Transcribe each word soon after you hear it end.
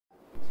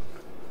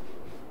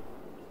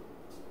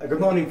Good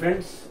morning,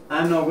 friends. I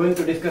am now going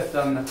to discuss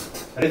on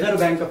Reserve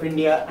Bank of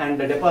India and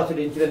the Deposit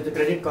Insurance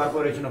Credit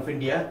Corporation of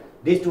India.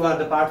 These two are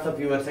the parts of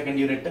your second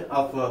unit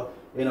of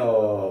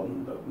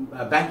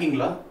banking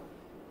law.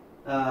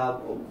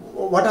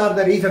 What are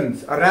the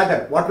reasons, or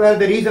rather, what were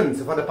the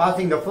reasons for the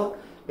passing of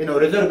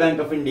Reserve Bank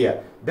of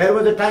India? There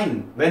was a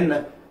time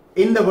when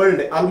in the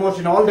world, almost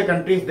in all the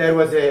countries, there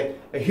was a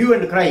hue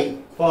and cry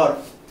for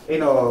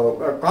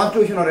a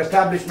constitution or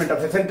establishment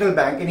of a central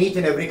bank in each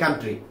and every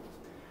country.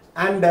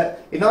 And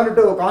in order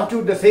to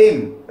constitute the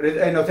same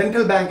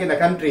central bank in the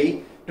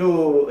country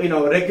to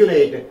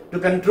regulate, to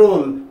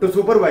control, to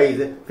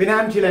supervise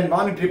financial and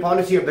monetary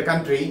policy of the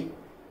country,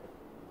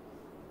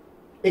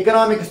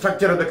 economic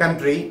structure of the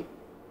country,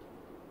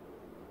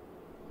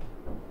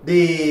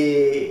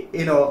 the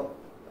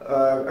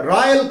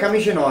Royal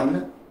Commission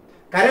on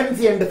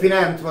Currency and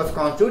Finance was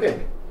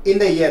constituted in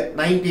the year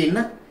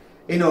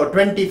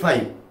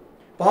 1925,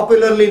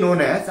 popularly known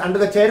as, under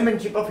the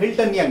chairmanship of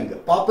Hilton Young,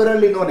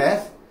 popularly known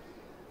as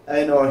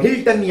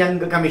Hilton Young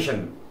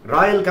Commission,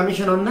 Royal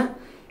Commission on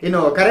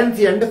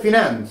Currency and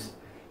Finance.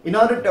 In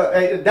order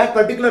to that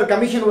particular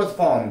commission was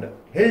formed.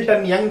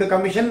 Hilton Young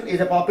Commission is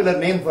a popular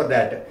name for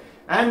that,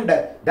 and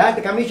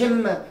that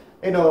commission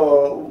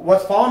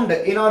was formed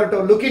in order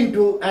to look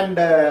into and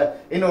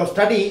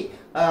study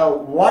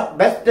what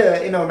best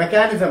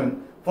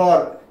mechanism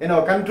for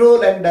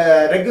control and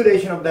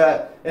regulation of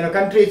the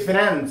country's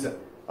finance,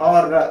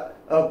 or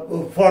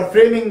for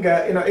framing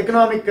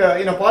economic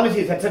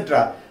policies,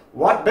 etc.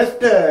 What best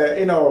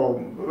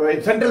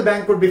central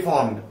bank could be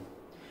formed,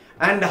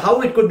 and how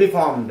it could be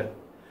formed,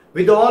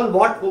 with all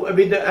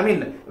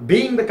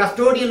being the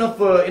custodian of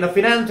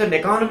finance and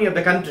economy of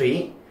the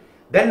country,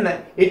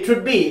 then it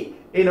should be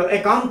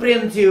a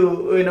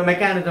comprehensive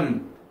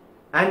mechanism,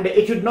 and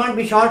it should not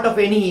be short of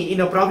any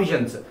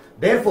provisions.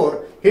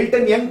 Therefore,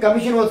 Hilton Young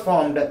Commission was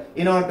formed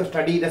in order to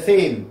study the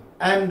same,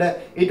 and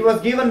it was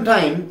given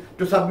time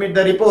to submit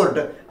the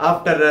report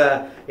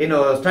after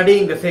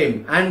studying the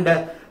same. And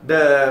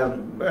the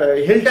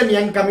Hilton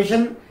Young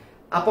Commission,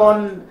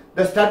 upon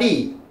the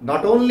study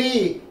not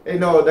only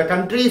the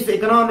country's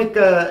economic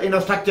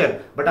structure,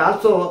 but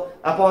also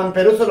upon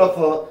perusal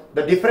of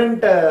the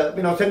different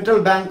central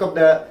bank of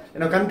the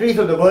countries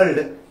of the world,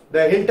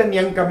 the Hilton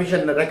Young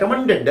Commission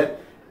recommended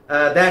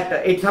that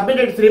it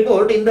submitted its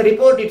report. In the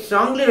report, it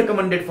strongly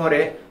recommended for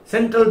a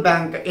central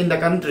bank in the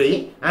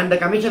country, and the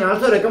commission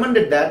also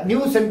recommended that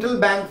new central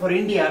bank for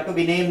India to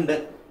be named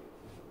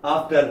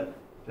after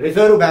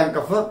Reserve Bank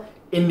of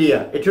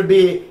India. It should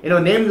be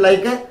named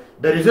like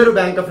the Reserve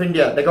Bank of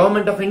India. The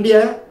government of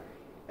India,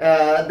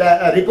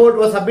 the report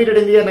was submitted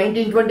in the year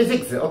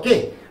 1926,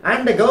 okay,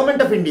 and the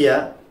government of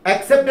India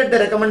accepted the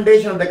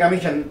recommendation of the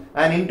commission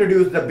and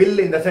introduced the bill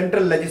in the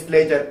central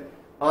legislature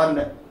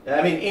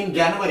in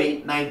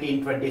January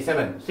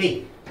 1927.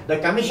 See, the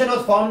commission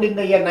was formed in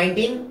the year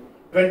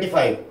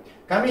 1925.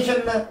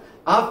 Commission,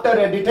 after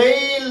a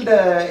detailed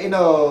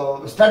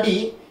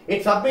study,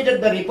 it submitted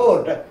the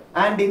report,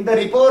 and in the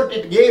report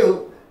it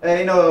gave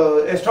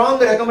a strong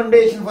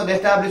recommendation for the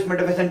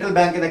establishment of a central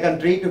bank in the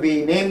country to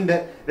be named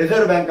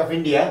Reserve Bank of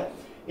India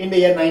in the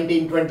year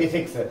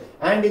 1926.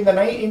 And in the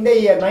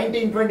year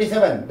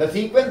 1927, the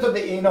sequence of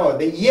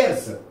the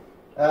years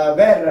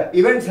where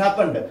events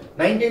happened: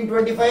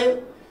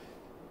 1925,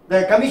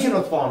 the commission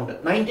was formed;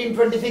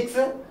 1926,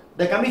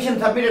 the commission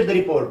submitted the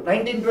report;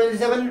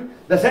 1927,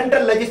 the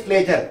central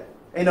legislature,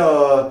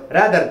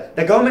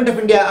 the government of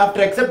India,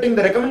 after accepting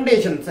the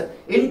recommendations,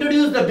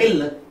 introduced the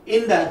bill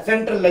in the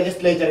central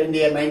legislature in the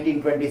year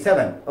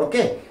 1927.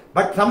 Okay,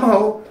 but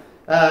somehow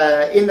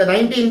in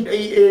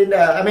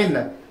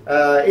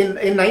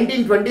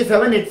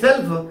 1927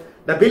 itself,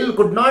 the bill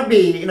could not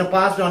be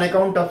passed on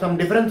account of some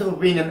difference of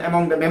opinion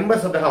among the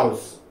members of the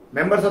House,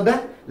 members of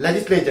the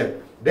legislature.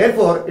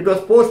 Therefore, it was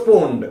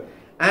postponed,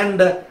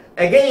 and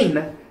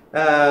again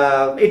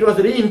it was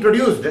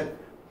reintroduced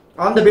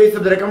on the basis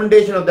of the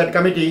recommendation of that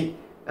committee.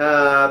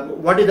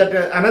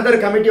 Another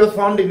committee was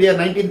formed in the year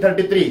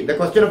 1933. The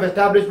question of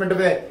establishment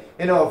of a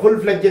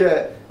full-fledged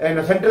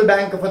central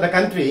bank for the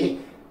country,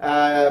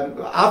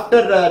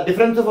 after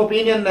difference of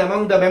opinion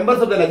among the members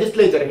of the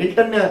legislature,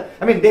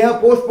 they have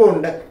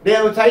postponed, they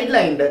have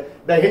sidelined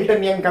the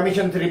Hilton Young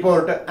Commission's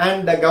report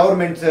and the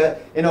government's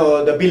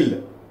the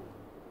bill,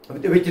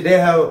 which they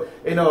have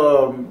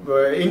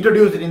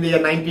introduced in the year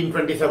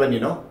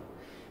 1927.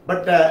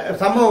 But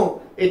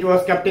somehow it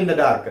was kept in the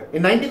dark.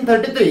 In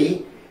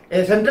 1933,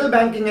 a central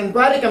banking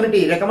inquiry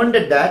committee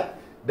recommended that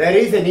there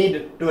is a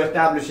need to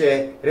establish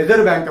a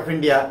Reserve Bank of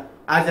India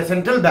as a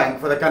central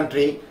bank for the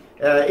country,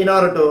 in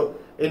order to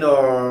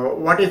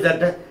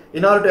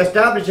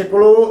establish a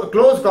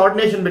close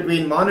coordination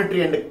between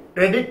monetary and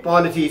credit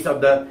policies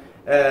of the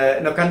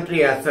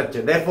country as such.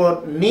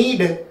 Therefore,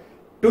 need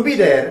to be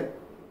there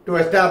to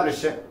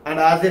establish, and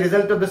as a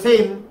result of the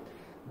same,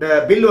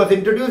 the bill was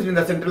introduced in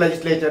the central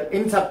legislature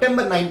in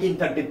September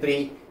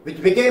 1933,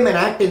 which became an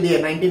act in the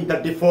year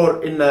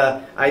 1934. In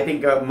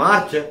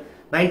March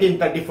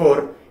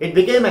 1934, it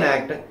became an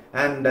act,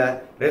 and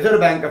Reserve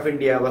Bank of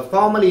India was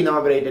formally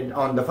inaugurated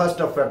on the 1st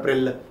of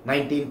April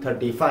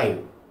 1935.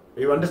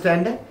 You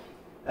understand?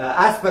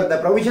 As per the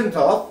provisions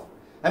of,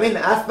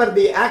 as per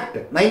the Act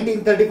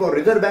 1934,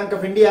 Reserve Bank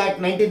of India Act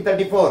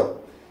 1934,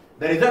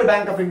 the Reserve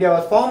Bank of India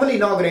was formally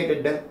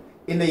inaugurated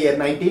in the year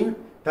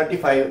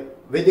 1935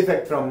 with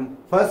effect from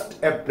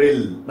 1st April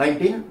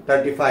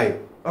 1935.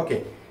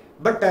 Okay,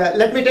 but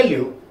let me tell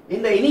you,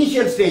 in the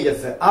initial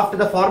stages after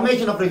the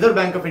formation of Reserve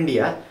Bank of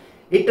India,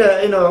 it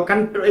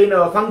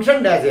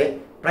functioned as a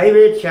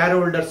private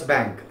shareholders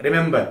bank.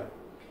 Remember,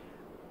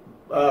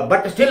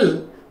 but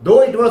still,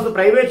 though it was a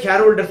private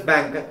shareholders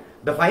bank,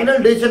 the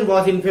final decision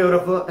was in favor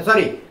of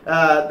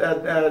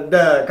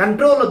the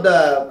control of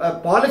the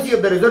policy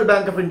of the Reserve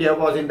Bank of India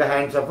was in the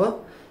hands of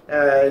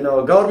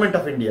Government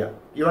of India.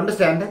 You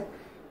understand?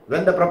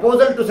 When the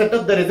proposal to set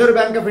up the Reserve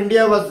Bank of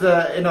India was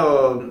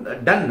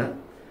done,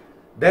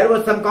 there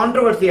was some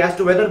controversy as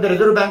to whether the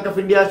Reserve Bank of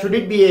India should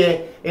it be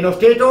a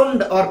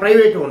state-owned or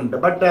private-owned.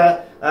 But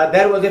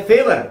there was a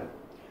favor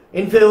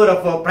in favor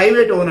of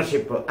private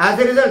ownership. As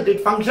a result,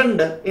 it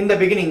functioned in the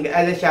beginning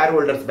as a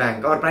shareholders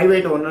bank or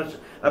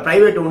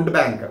private-owned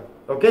bank.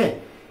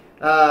 Okay.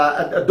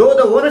 Though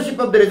the ownership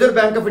of the Reserve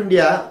Bank of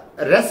India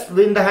rests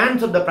in the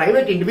hands of the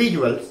private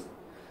individuals,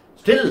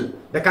 still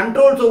the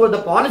controls over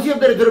the policy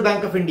of the Reserve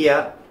Bank of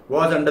India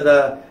was under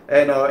the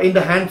in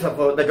the hands of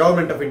the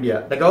Government of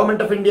India. The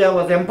Government of India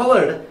was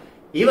empowered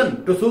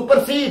even to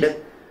supersede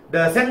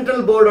the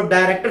Central Board of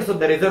Directors of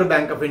the Reserve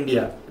Bank of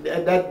India.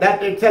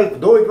 That itself,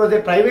 though it was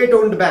a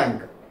private-owned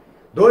bank,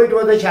 though it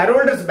was a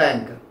shareholders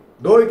bank,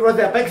 though it was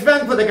the apex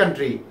bank for the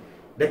country,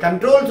 the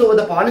controls over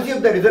the policy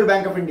of the Reserve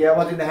Bank of India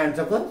was in the hands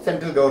of the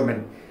central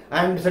government.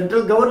 And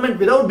central government,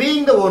 without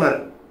being the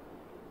owner,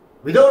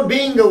 without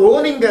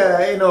owning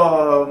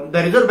the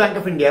Reserve Bank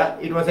of India,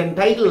 it was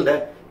entitled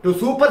to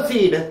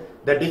supersede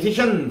the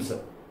decisions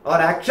or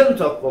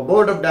actions of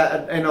board of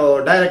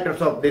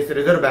directors of this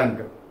Reserve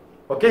Bank.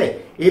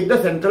 Okay, if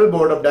the Central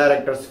Board of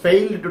Directors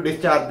failed to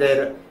discharge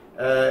their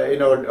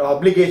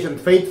obligations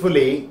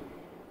faithfully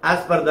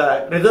as per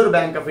the Reserve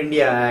Bank of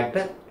India Act,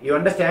 you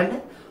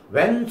understand?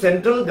 When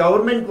central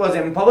government was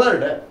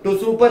empowered to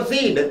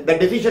supersede the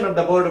decision of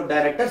the Board of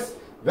Directors,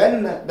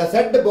 when the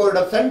said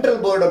Central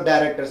Board of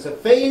Directors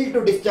failed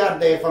to discharge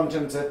their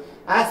functions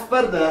as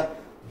per the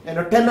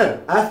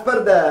tenor, as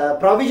per the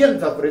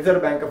provisions of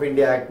Reserve Bank of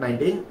India Act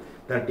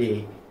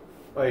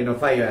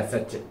 1935 as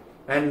such,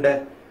 and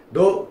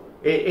though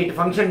it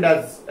functioned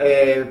as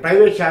a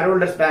private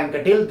shareholders bank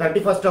till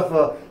 31st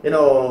of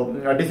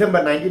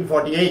December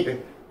 1948.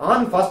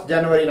 On 1st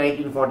January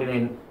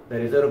 1949, the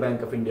Reserve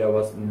Bank of India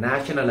was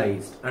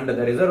nationalized under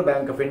the Reserve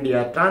Bank of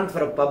India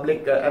Transfer of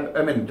Public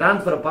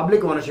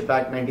Ownership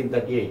Act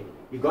 1938.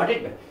 You got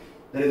it?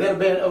 The Reserve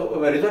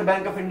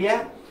Bank of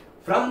India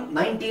from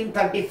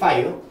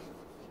 1935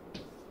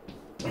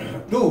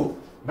 to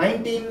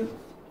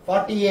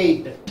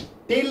 1948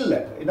 till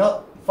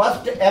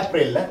 1st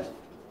April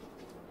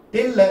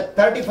till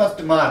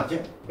 31st March,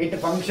 it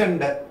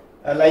functioned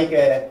like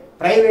a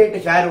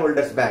private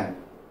shareholders bank.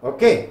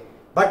 Okay,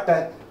 but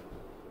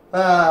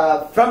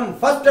from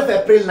 1st of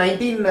April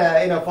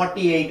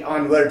 1948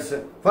 onwards,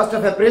 1st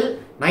of April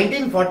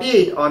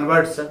 1948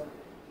 onwards,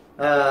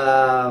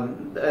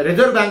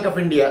 Reserve Bank of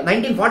India,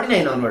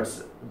 1949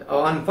 onwards,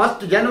 on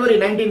 1st January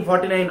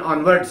 1949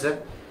 onwards, the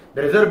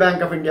Reserve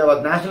Bank of India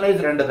was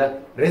nationalized under the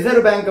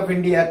Reserve Bank of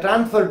India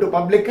Transfer to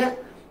Public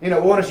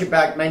Ownership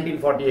Act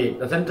 1948.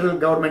 The central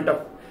government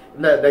of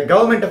the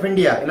Government of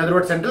India, in other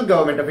words, Central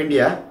Government of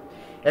India,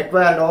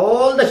 acquired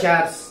all the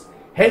shares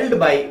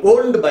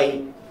owned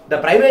by the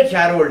private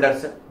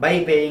shareholders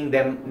by paying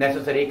them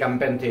necessary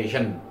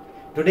compensation.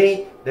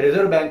 Today, the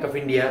Reserve Bank of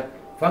India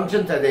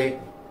functions as a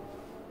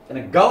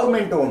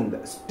government-owned,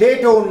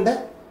 state-owned,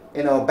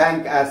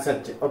 bank as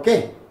such.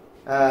 Okay,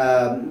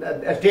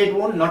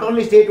 state-owned, not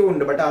only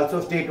state-owned but also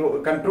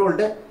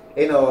state-controlled,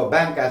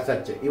 bank as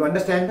such. You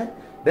understand?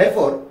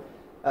 Therefore,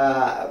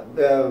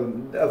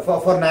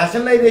 for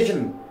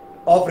nationalization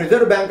of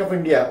Reserve Bank of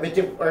India, which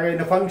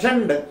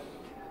functioned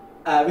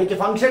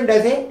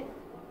as a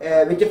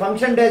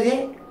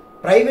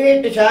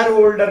private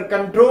shareholder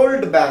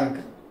controlled bank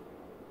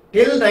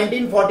till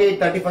 1948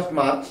 31st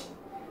March,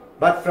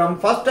 but from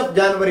 1st of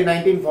January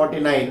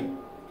 1949,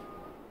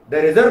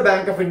 the Reserve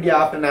Bank of India,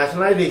 after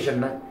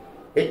nationalization,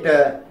 it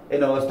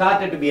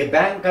started to be a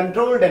bank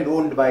controlled and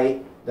owned by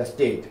the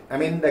state,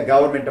 the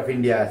Government of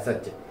India as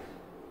such.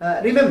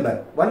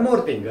 Remember one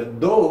more thing,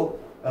 though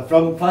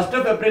from 1st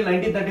of April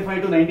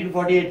 1935 to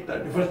 1948,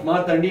 31st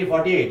March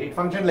 1948, it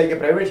functioned like a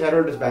private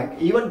shareholders bank.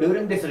 Even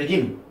during this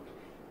regime,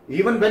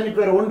 even when it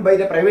were owned by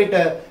the private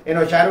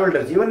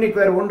shareholders, even it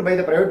were owned by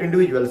the private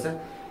individuals,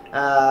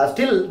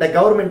 still the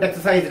government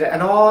exercised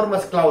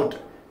enormous clout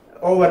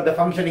over the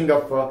functioning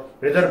of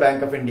Reserve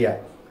Bank of India.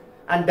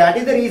 And that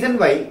is the reason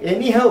why,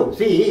 anyhow,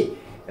 see,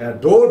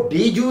 though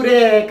de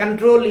jure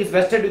control is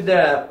vested with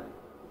the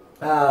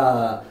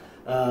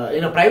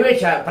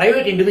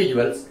private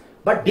individuals,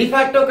 but de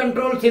facto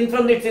control since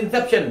from its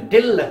inception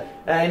till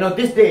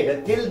this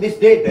date,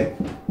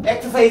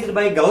 exercised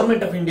by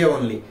Government of India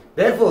only.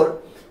 Therefore,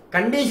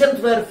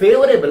 conditions were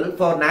favorable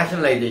for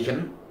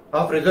nationalization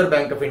of Reserve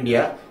Bank of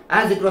India,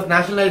 as it was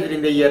nationalized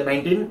in the year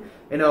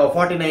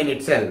 1949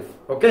 itself.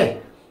 Okay,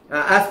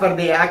 as per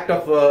the Act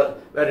of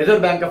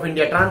Reserve Bank of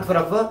India transfer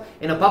of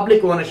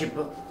public ownership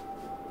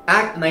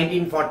Act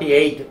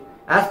 1948.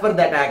 As per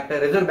that Act,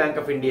 Reserve Bank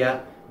of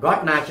India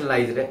got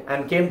nationalized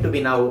and came to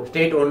be now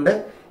state-owned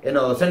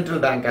central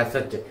bank as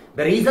such.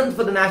 The reasons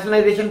for the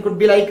nationalization could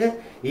be like,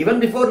 even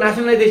before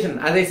nationalization,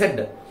 as I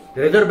said,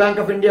 the Reserve Bank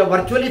of India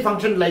virtually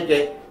functioned like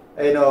a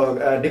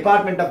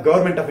department of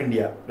Government of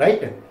India,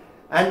 right?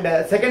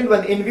 And second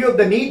one, in view of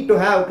the need to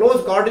have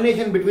close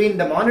coordination between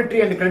the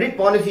monetary and credit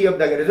policy of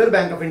the Reserve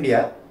Bank of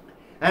India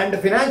and the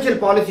financial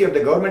policy of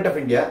the Government of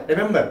India.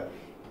 Remember,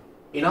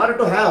 in order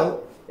to have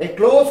a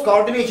close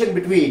coordination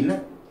between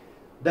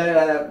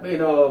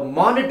the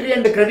monetary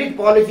and credit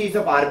policies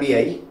of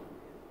RBI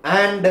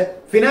and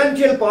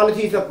financial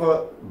policies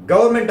of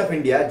Government of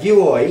India,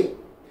 GOI,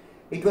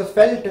 it was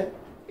felt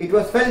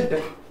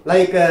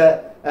like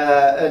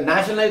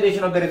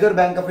nationalization of the Reserve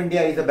Bank of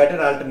India is a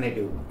better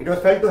alternative. It was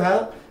felt to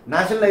have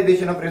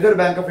nationalization of Reserve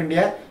Bank of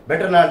India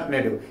better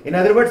alternative. In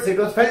other words, it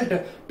was felt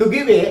to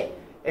give a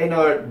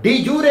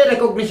de jure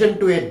recognition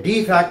to a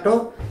de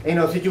facto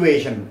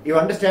situation. You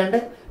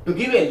understand? To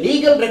give a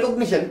legal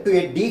recognition to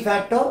a de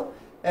facto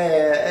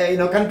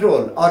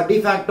control or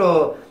de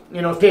facto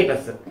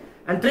status.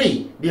 And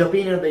three, the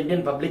opinion of the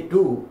Indian public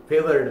too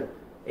favored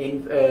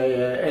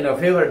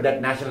that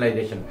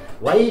nationalization.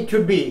 Why it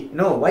should be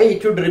why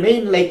it should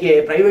remain like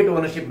a private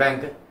ownership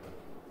bank?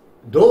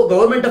 Though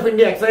Government of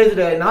India exercised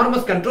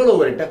enormous control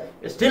over it,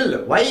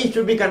 still why it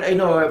should be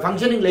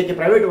functioning like a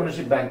private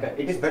ownership bank?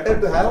 It is better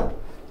to have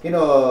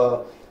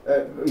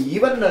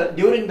even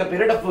during the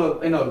period of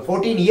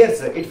 14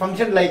 years, it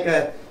functioned like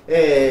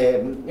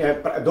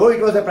though it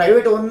was a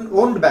private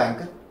owned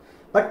bank,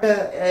 but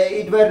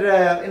it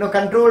were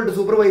controlled,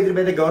 supervised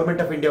by the Government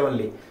of India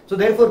only. So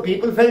therefore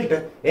people felt,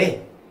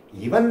 hey,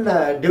 even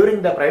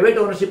during the private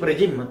ownership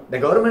regime, the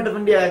Government of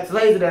India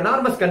exercised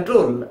enormous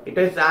control. It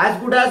was as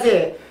good as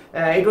a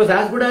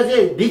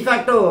de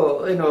facto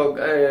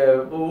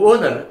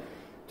owner.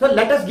 So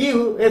let us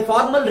give a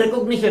formal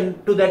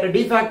recognition to that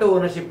de facto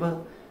ownership.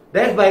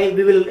 Thereby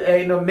we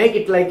will make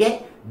it like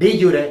a de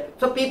jure.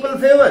 So people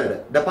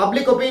favored, the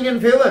public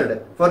opinion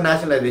favored for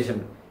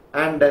nationalization.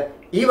 And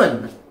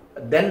even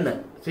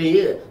then,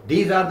 see,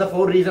 these are the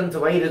four reasons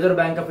why Reserve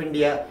Bank of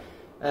India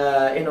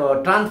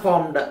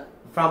transformed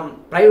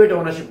from private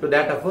ownership to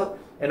that of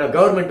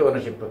government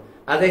ownership.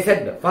 As I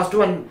said, first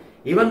one,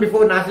 even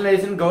before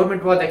nationalization,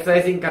 government was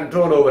exercising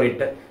control over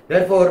it.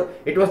 Therefore,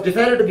 it was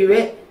decided to give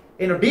a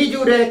de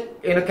jure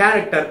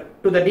character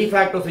to the de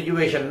facto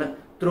situation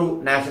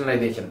through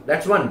nationalization.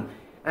 That's one.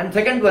 And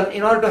second one,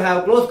 in order to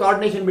have close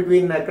coordination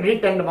between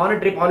credit and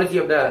monetary policy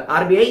of the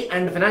RBI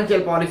and financial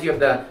policy of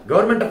the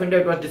Government of India,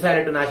 it was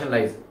decided to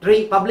nationalize.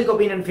 Three, public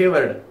opinion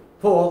favored.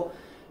 Four,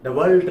 the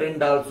world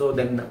trend also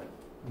then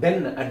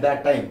at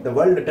that time, the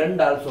world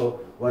trend also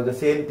was the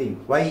same thing.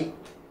 Why?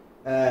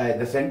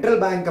 The central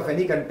bank of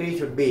any country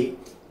should be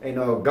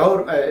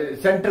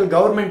central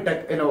government,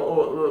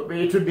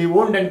 it should be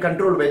owned and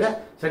controlled by the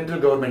central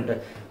government.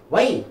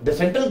 Why? The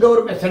central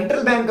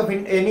bank of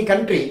any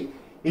country,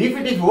 if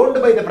it is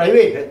owned by the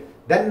private,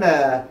 then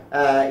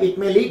it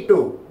may lead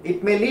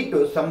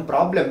to some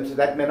problems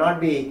that may not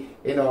be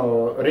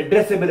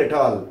redressable at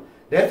all.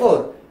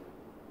 Therefore,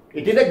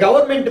 it is the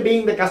government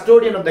being the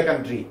custodian of the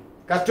country,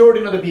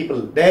 custodian of the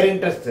people, their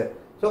interests.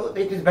 So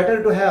it is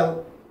better to have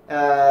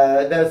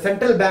the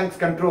central bank's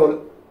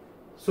control,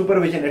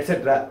 supervision,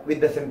 etc. with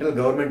the central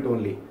government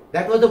only.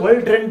 That was the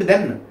world trend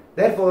then.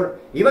 Therefore,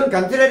 even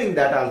considering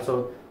that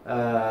also,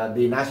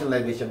 the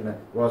nationalization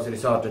was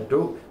resorted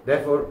to.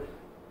 Therefore,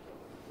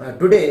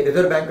 today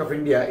Reserve Bank of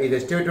India is a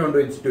state-owned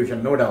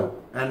institution, no doubt,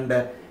 and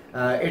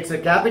its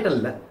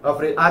capital of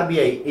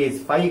RBI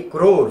is 5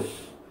 crores.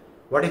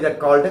 What is that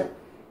called?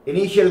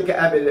 Initial,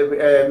 RBI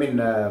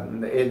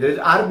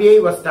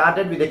was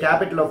started with a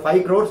capital of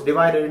 5 crores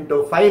divided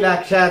into 5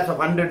 lakh shares of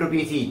 100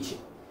 rupees each.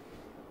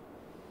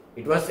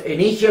 It was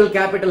initial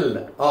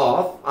capital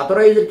of,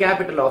 authorized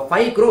capital of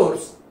 5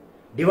 crores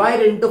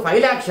divided into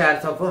 5 lakh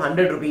shares of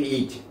 100 rupees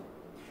each.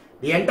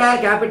 The entire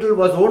capital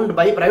was owned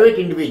by private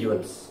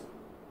individuals.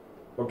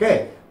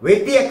 Okay,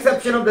 with the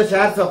exception of the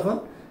shares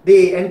of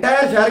the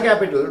entire share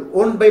capital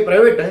owned by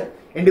private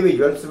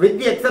individuals, with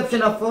the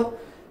exception of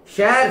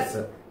shares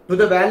to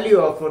the value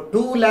of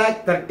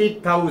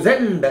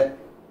 2,30,000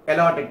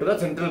 allotted to the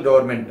central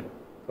government.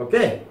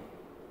 Okay.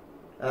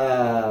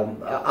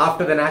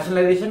 After the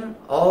nationalization,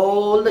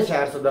 all the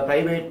shares of the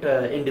private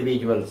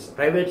individuals,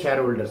 private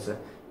shareholders,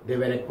 they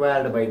were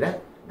acquired by the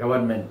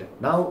government.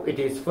 Now it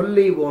is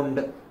fully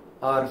owned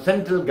or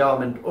central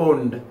government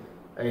owned,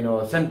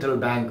 central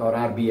bank or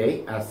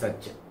RBI as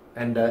such.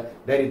 And there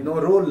is no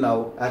role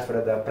now as far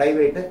as the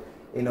private,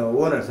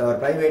 owners or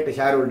private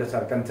shareholders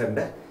are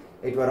concerned.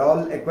 It were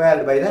all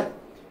acquired by the,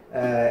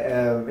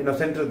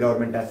 central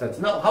government as such.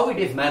 Now, how it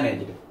is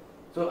managed?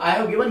 So I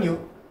have given you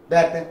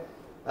that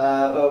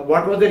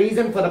what was the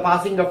reason for the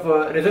passing of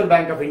Reserve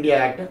Bank of India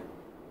Act,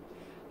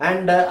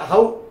 and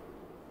how,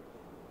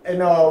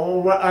 when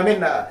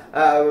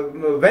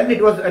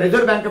it was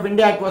Reserve Bank of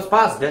India Act was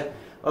passed,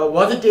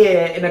 was it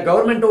in a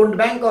government-owned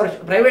bank or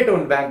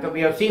private-owned bank?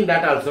 We have seen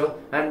that also,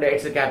 and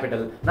it's a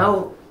capital.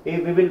 Now we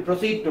will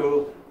proceed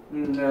to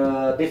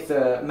this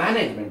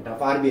management of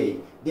RBI.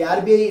 The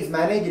RBI is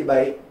managed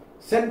by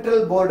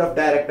Central Board of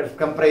Directors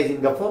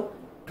comprising of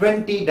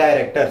 20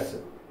 directors.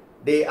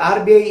 The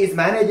RBI is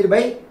managed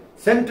by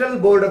Central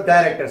Board of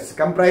Directors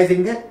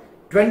comprising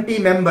 20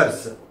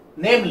 members,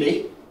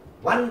 namely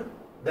one,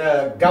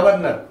 the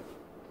governor,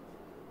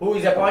 who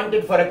is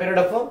appointed for a period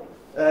of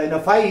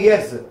 5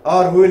 years,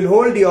 or who will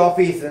hold the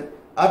office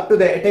up to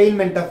the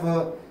attainment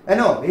of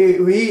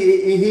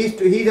he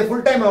is a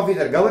full-time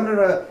officer.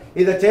 Governor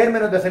is the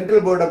chairman of the Central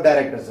Board of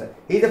Directors.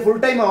 He is a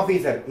full-time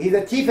officer. He is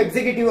the chief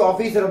executive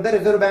officer of the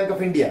Reserve Bank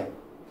of India,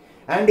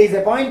 and he is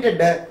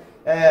appointed.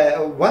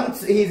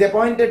 Once he is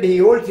appointed, he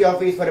holds the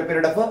office for a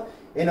period of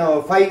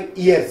 5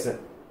 years.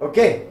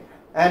 Okay,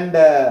 and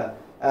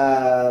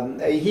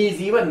he is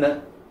even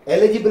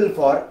eligible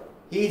for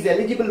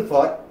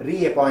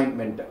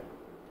reappointment.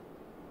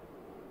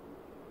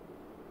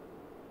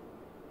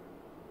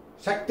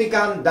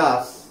 Shaktikant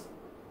Das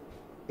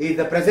is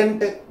the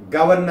present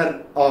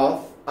governor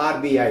of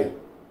RBI.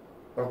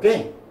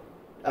 Okay,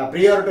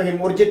 prior to him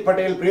Urjit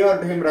Patel, prior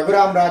to him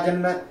Raghuram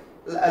Rajan,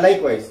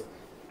 likewise.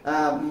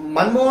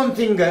 Manmohan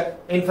Singh,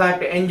 in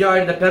fact,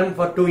 enjoyed the term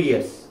for 2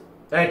 years,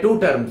 2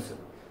 terms.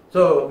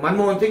 So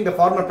Manmohan Singh, the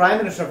former Prime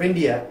Minister of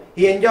India,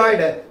 he enjoyed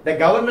the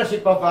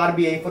governorship of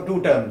RBI for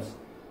 2 terms.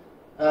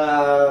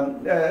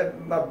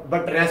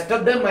 But rest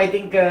of them, I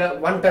think,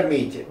 1 term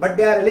each. But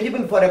they are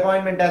eligible for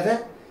appointment as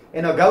a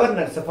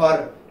governors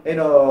for they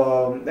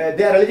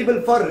are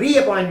eligible for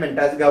reappointment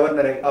as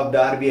governor of the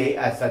RBI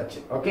as such.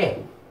 Okay,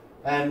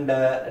 and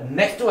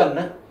next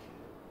one,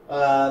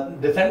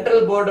 the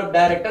Central Board of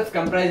Directors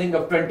comprising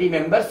of 20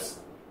 members,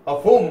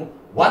 of whom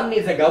one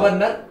is a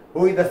governor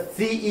who is the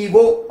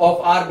CEO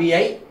of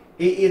RBI.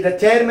 He is the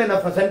chairman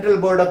of a Central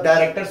Board of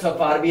Directors of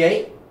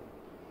RBI,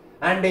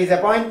 and his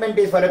appointment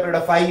is for a period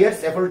of 5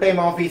 years, a full-time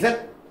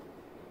officer.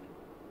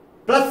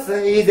 Plus,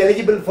 he is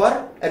eligible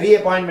for a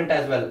reappointment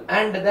as well.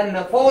 And then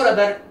 4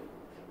 other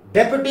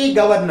deputy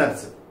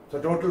governors. So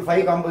total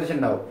 5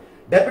 composition now.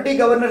 Deputy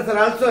governors are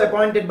also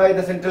appointed by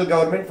the central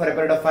government for a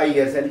period of 5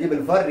 years,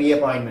 eligible for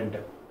reappointment.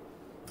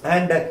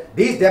 And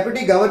these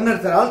deputy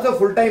governors are also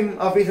full-time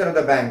officer of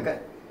the bank.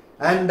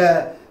 And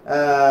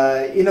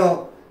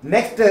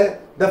next the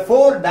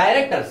 4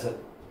 directors.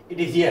 It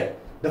is here.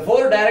 The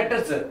 4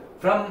 directors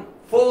from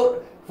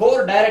 4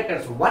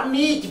 directors, one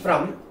each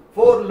from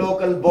 4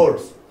 local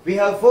boards. We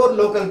have 4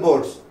 local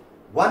boards,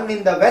 one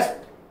in the west,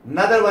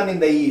 another one in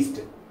the east.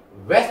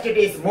 West it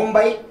is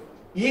Mumbai,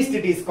 east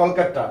it is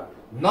Kolkata,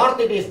 north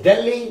it is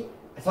Delhi,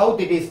 south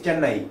it is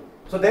Chennai.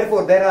 So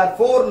therefore there are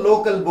 4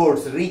 local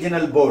boards,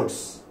 regional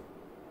boards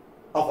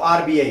of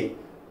RBI,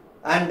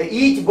 and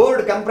each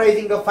board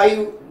comprising of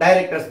 5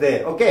 directors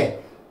there. Okay,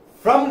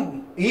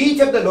 from each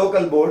of the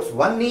local boards,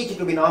 one each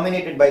to be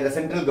nominated by the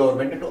central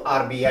government to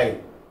RBI,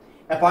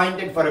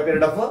 appointed for a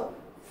period of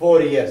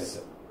 4 years.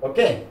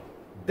 Okay.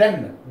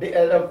 Then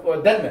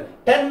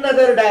 10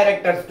 other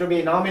directors to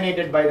be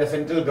nominated by the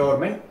central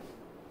government,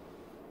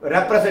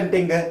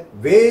 representing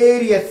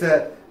various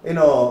sectors.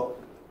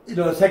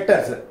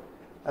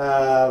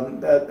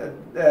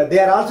 They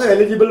are also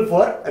eligible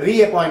for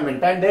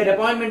reappointment, and their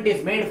appointment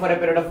is made for a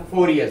period of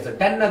 4 years.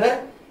 10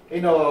 other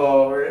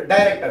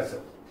directors,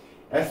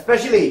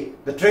 especially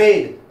the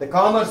trade, the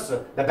commerce,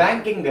 the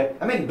banking.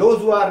 I mean,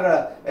 those who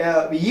are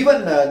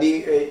even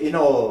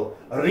the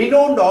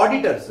renowned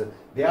auditors.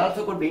 They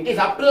also could be. It is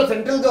up to the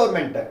central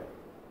government.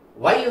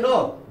 Why?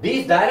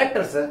 These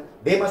directors,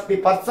 they must be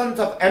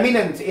persons of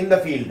eminence in the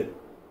field.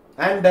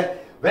 And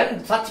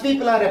when such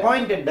people are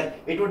appointed,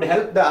 it would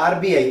help the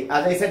RBI,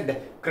 as I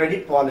said,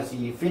 credit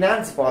policy,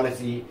 finance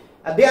policy.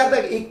 They are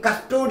the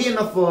custodian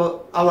of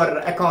our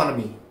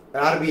economy, the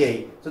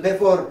RBI. So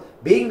therefore,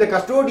 being the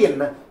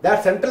custodian,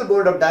 that central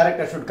board of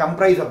directors should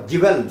comprise of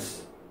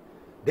jewels.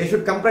 They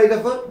should comprise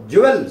of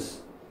jewels.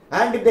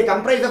 And if they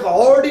comprise of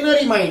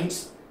ordinary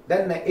minds,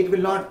 then it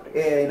will not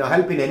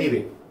help in any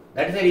way.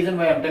 That is the reason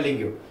why I am telling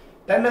you.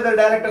 10 other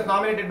directors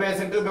nominated by a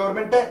central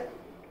government,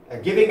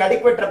 giving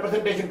adequate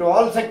representation to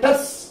all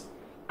sectors,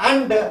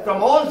 and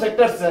from all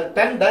sectors,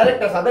 10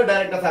 directors, other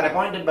directors are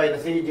appointed by the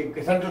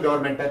central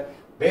government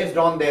based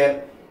on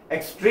their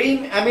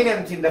extreme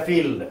eminence in the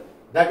field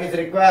that is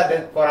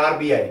required for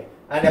RBI,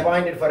 and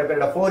appointed for a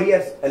period of 4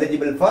 years,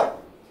 eligible for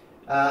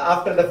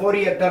after the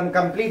 4-year term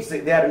completes,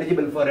 they are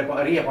eligible for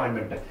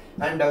reappointment.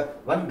 And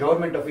one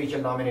government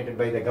official nominated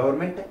by the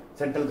government,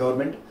 central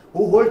government,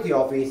 who holds the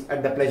office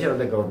at the pleasure of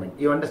the government.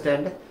 You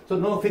understand? So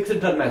no fixed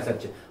term as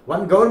such.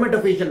 One government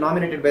official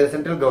nominated by the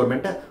central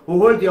government who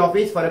holds the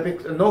office for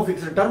no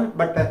fixed term,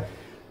 but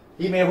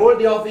he may hold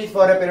the office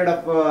for a period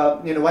of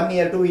 1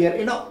 year, 2 year,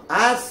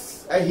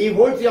 as he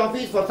holds the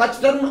office for such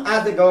term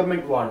as the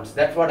government wants.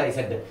 That's what I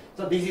said.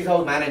 So this is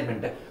how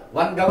management.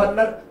 one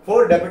governor,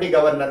 4 deputy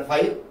governor,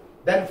 5.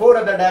 Then 4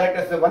 other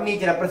directors, 1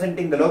 each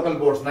representing the local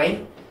boards,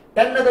 9.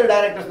 10 other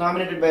directors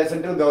nominated by the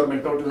central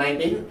government, total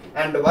 19,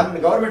 and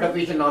 1 government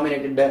official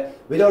nominated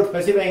without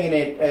specifying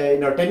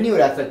in a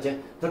tenure as such.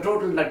 So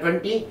total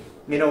 20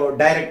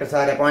 directors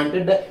are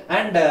appointed,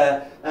 and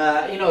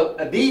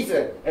these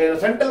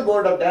central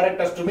board of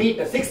directors to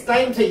meet 6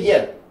 times a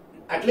year,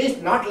 at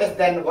least not less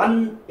than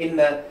 1 in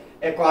a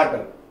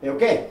quarter.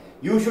 Okay,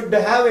 you should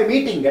have a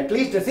meeting at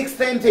least 6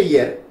 times a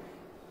year.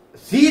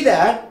 See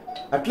that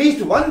at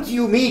least once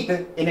you meet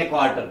in a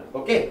quarter.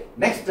 Okay,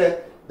 next.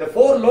 The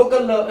 4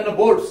 local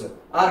boards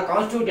are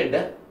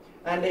constituted,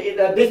 and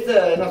this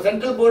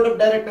central board of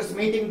directors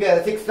meeting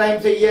 6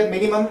 times a year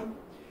minimum,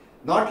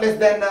 not less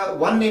than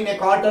 1 in a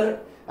quarter,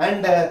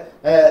 and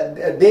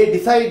they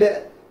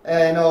decide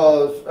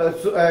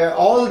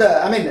all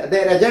the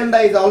their agenda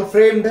is all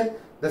framed.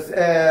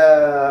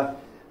 The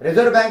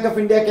Reserve Bank of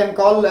India can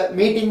call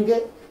meeting.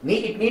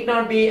 It need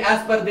not be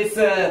as per this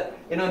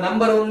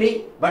number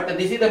only, but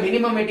this is the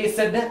minimum it is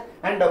said.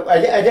 And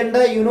agenda,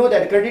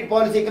 that credit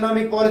policy,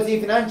 economic policy,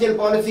 financial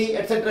policy,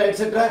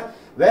 etc.,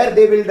 where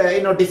they will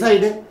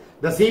decide.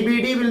 The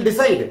CBD will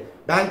decide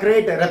bank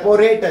rate, repo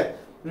rate,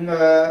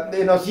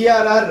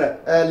 CRR,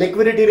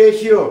 liquidity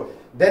ratio.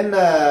 Then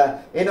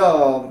in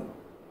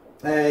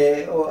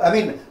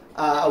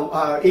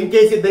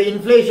case if the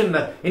inflation,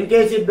 in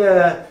case if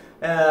the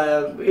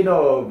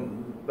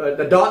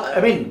the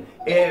dollar,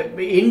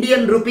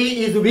 Indian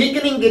rupee is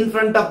weakening in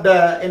front of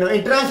the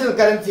international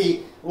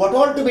currency. What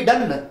all to be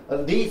done?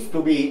 These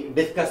to be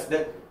discussed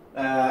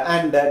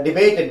and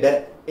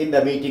debated in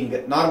the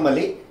meeting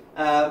normally.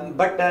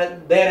 But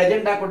their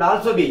agenda could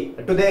also be,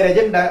 to their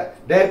agenda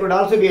there could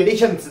also be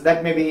additions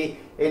that may be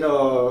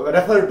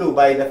referred to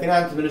by the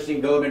Finance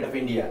Ministry Government of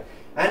India.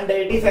 And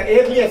it is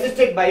ably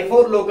assisted by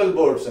 4 local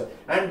boards,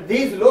 and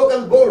these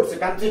local boards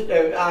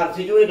are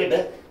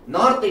situated.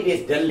 North it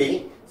is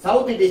Delhi,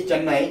 south it is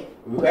Chennai,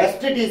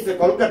 west it is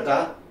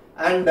Kolkata,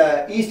 and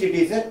east it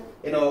is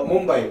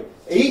Mumbai.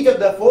 Each of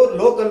the 4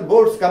 local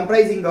boards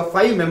comprising of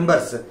 5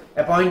 members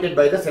appointed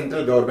by the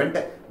central government.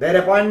 Their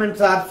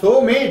appointments are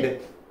so made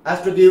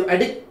as to give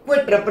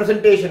adequate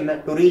representation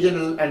to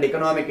regional and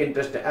economic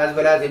interest as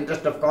well as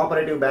interest of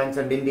cooperative banks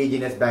and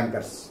indigenous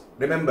bankers.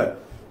 Remember,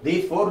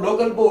 these 4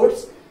 local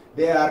boards,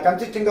 they are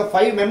consisting of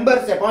 5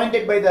 members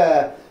appointed by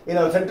the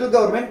central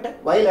government.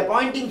 While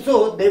appointing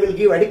so, they will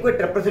give adequate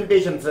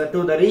representations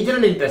to the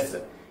regional interests,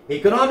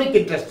 economic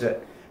interests,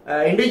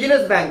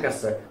 indigenous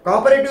bankers,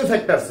 cooperative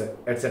sectors,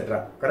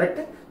 etc. Correct?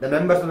 The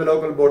members of the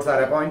local boards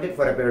are appointed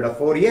for a period of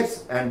 4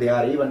 years, and they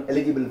are even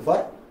eligible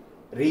for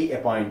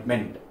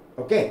reappointment.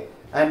 Okay?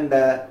 And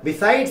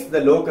besides the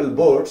local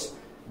boards,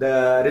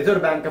 the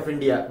Reserve Bank of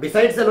India,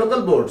 besides the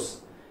local boards,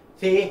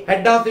 see,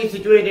 head office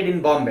situated in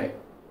Bombay,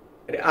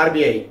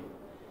 RBI.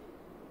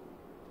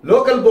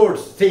 Local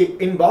boards, see,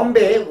 in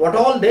Bombay, what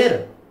all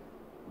there?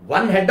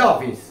 1 head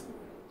office,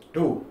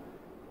 2.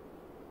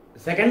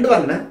 Second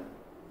one,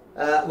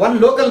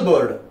 1 local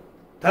board.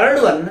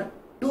 Third one,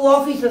 2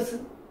 offices.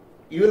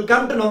 You will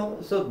come to know.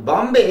 So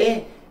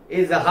Bombay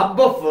is a hub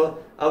of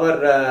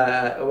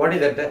our, what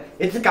is it?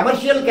 It's a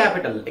commercial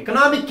capital,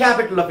 economic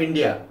capital of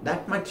India.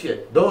 That much.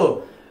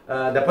 Though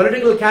the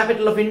political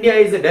capital of India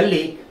is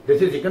Delhi,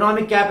 this is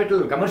economic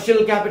capital,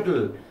 commercial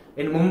capital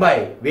in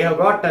Mumbai. We have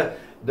got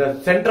the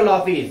central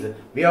office.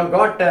 We have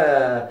got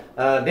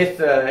this,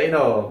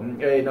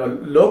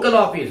 local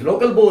office,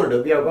 local board.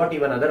 We have got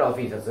even other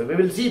offices. So we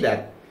will see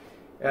that.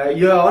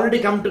 You have already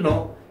come to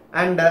know.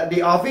 And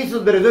the office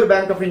of the Reserve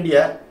Bank of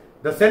India,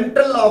 the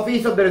central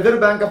office of the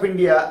Reserve Bank of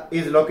India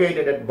is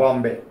located at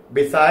Bombay.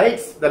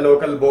 Besides the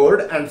local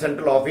board and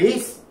central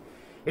office,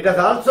 it has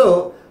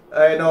also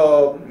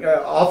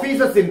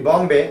offices in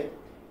Bombay,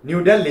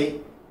 New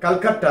Delhi,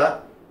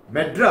 Calcutta,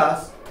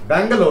 Madras,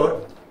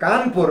 Bangalore,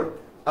 Kanpur,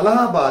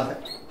 Allahabad,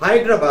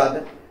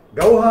 Hyderabad,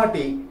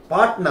 Guwahati,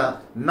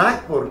 Patna,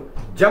 Nagpur,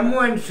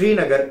 Jammu and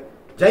Srinagar,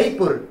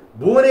 Jaipur,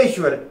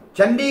 Bhubaneswar,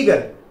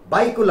 Chandigarh,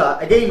 Baikula,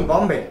 again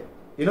Bombay.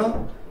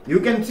 You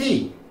can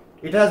see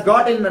it has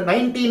got in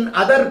 19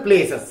 other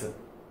places.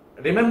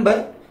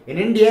 Remember, in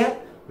India,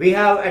 we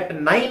have at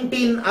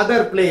 19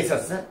 other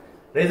places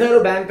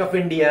Reserve Bank of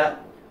India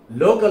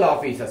local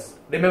offices.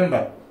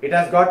 Remember, it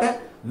has got a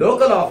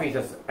local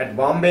offices. At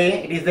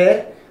Bombay, it is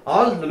there.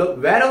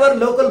 Wherever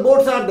local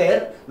boards are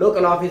there,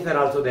 local offices are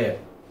also there.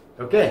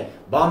 Okay,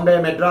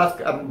 Bombay, Madras,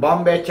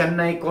 Bombay,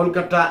 Chennai,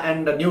 Kolkata,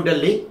 and New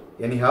Delhi.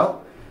 Anyhow,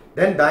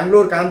 then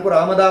Bangalore, Kanpur,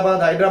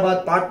 Ahmedabad,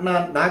 Hyderabad,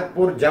 Patna,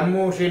 Nagpur,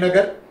 Jammu,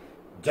 Srinagar,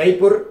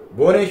 Jaipur,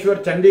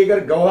 Bhubaneswar,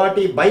 Chandigarh,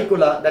 Guwahati,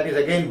 Baikula, that is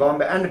again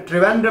Bombay, and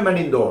Trivandrum and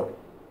Indore.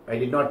 I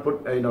did not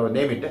put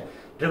name it.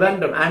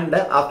 Trivandrum, and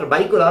after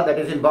Baikula, that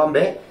is in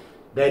Bombay,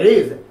 there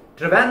is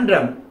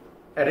Trivandrum,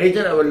 a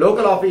region, a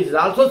local office is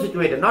also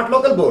situated. Not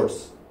local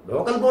boards.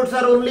 Local boards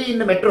are only in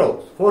the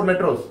metros, 4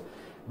 metros.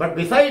 But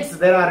besides,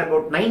 there are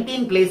about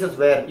 19 places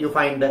where you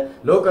find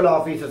local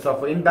offices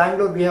of. In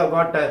Bangalore, we have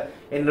got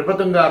in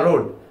Ripatunga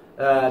Road,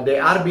 the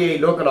RBI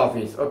local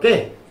office.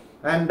 Okay,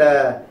 and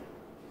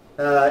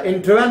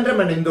in Trivandrum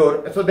and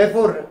Indore. So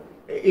therefore,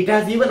 it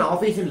has even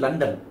office in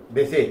London,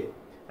 they say,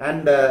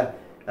 and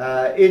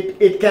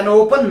it can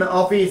open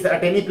office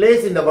at any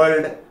place in the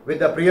world with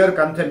the prior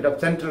consent of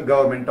central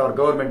government or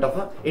government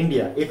of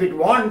India. If it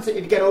wants,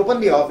 it can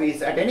open the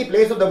office at any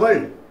place of the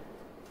world.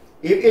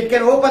 It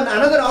can open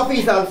another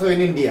office also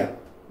in India,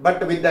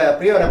 but with the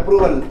prior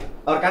approval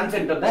or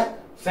consent of the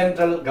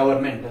central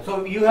government.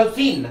 So you have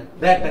seen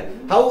that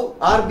how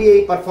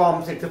RBI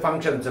performs its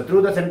functions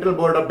through the central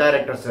board of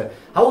directors,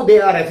 how they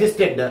are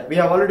assisted. We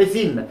have already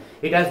seen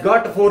it has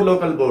got 4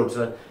 local boards.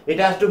 It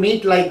has to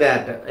meet like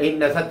that in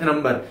such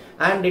number,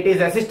 and it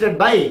is assisted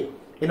by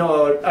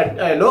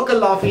a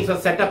local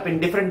offices set up in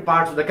different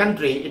parts of the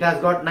country. It has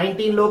got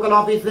 19 local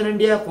offices in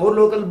India, 4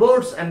 local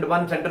boards, and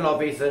 1 central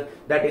office,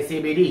 that is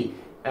CBD,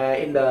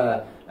 in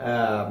the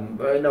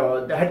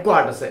the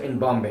headquarters in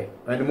Bombay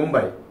and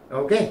Mumbai.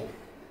 Okay.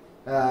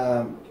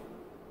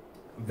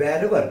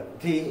 Wherever,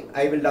 see,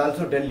 I will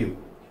also tell you,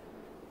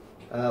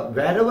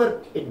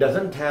 wherever it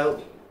doesn't have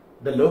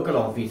the local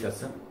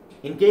offices,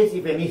 in case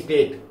if any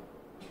state,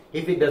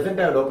 if it doesn't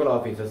have local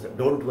offices,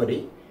 don't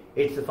worry,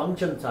 its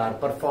functions are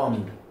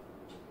performed.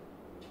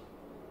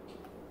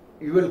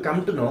 You will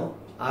come to know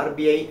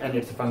RBI and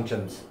its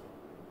functions.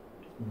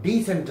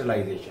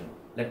 Decentralization,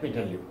 let me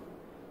tell you.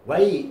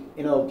 Why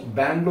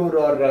Bangalore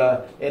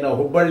or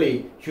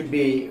Hubballi should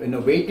be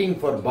waiting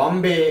for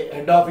Bombay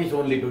head office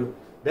only to.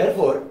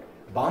 Therefore,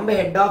 Bombay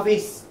head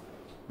office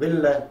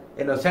will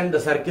send the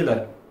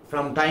circular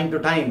from time to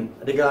time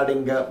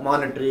regarding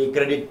monetary,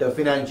 credit,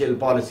 financial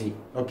policy.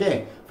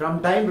 Okay,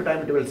 from time to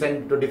time it will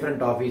send to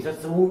different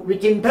offices,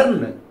 which in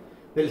turn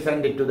will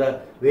send it to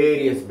the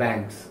various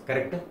banks.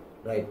 Correct?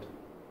 Right.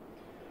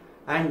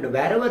 And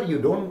wherever you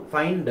don't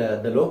find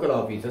the local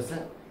offices,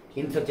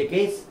 in such a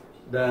case,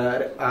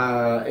 the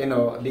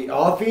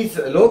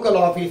local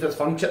offices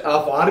function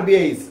of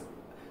RBI's,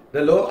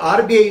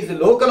 RBI's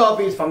local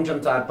office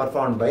functions are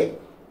performed by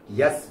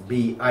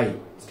SBI,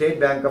 State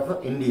Bank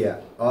of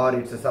India, or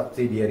its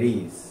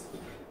subsidiaries,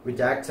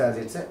 which acts as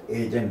its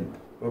agent.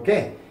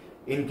 Okay.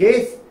 In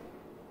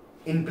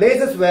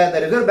places where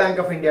the Reserve Bank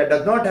of India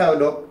does not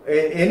have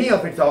any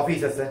of its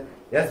offices,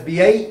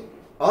 SBI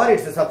or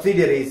its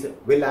subsidiaries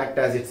will act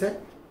as its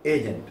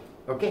agent.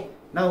 Okay.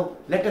 Now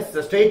let us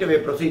straight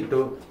away proceed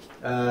to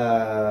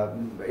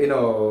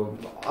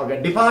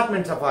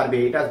departments of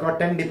RBI. It has got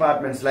 10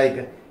 departments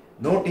like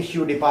note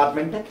issue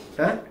department.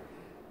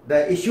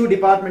 The issue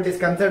department is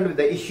concerned with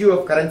the issue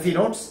of currency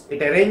notes.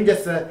 It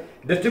arranges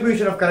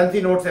distribution of currency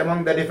notes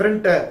among the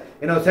different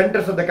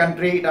centers of the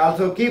country. It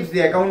also keeps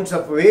the accounts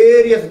of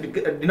various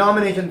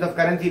denominations of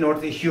currency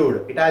notes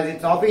issued. It has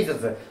its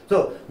offices.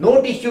 So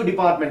note issue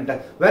department,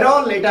 where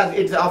all it has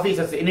its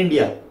offices in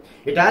India.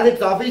 It has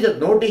its offices.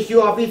 Note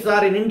issue offices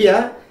are in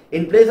India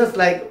in places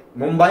like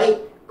Mumbai,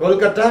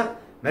 Kolkata,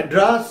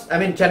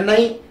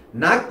 Chennai,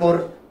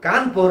 Nagpur,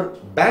 Kanpur,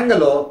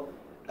 Bangalore,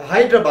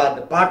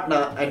 Hyderabad,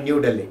 Patna and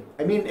New Delhi.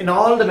 In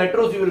all the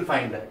metros you will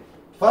find.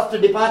 First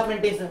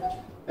department is,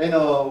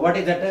 what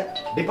is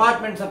that?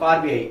 Departments of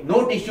RBI,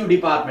 note issue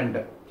department.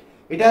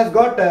 It has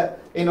got,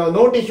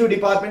 note issue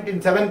department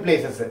in 7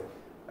 places,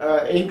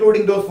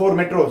 including those 4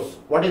 metros.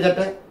 What is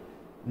that?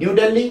 New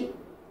Delhi,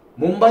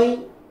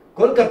 Mumbai,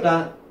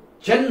 Kolkata,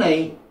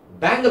 Chennai,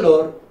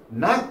 Bangalore,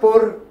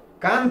 Nagpur,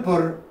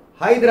 Kanpur,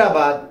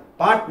 Hyderabad,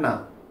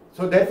 Patna.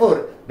 So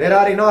therefore, there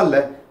are in all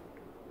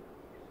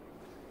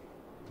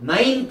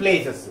 9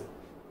 places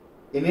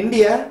in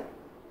India,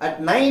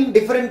 at 9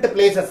 different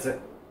places.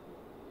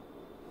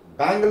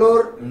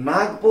 Bangalore,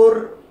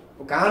 Nagpur,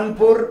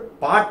 Kanpur,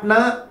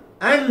 Patna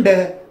and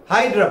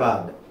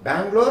Hyderabad.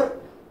 Bangalore,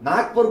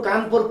 Nagpur,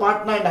 Kanpur,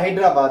 Patna and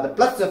Hyderabad,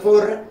 plus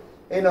 4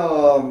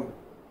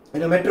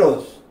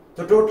 metros.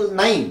 So total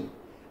 9.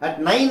 At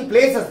 9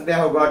 places they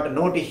have got a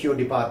note issue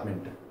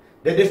department.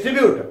 They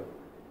distribute,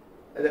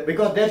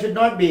 because there should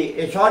not be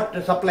a short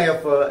supply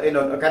of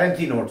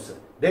currency notes.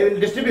 They will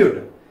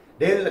distribute.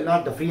 They will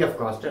not free of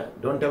cost.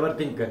 Don't ever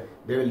think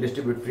they will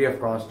distribute free of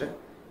cost.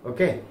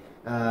 Okay.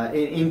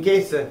 In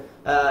case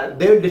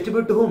they will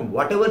distribute to whom?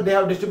 Whatever they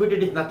have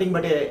distributed is nothing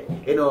but a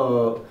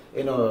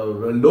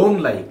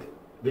loan like,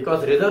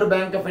 because Reserve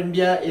Bank of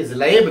India is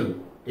liable.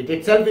 It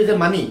itself is a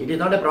money. It is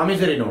not a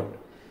promissory note.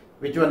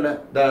 Which one?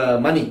 The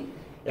money.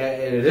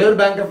 Reserve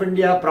Bank of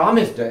India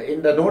promised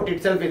in the note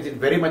itself is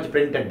very much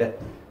printed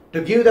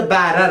to give the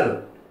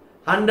bearer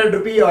 100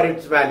 rupee or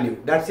its value.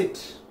 That's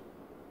it.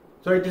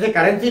 So it is a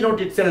currency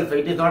note itself.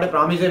 It is not a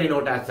promissory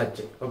note as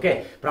such.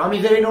 Okay.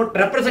 Promissory note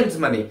represents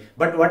money,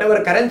 but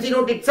whatever currency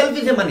note itself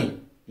is a money.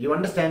 You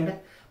understand?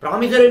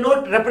 Promissory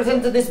note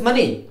represents this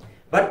money,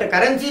 but the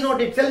currency note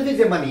itself is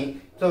a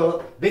money.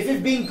 So this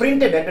is being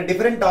printed at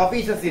different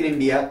offices in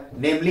India.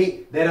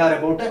 Namely, there are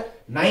about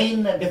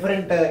 9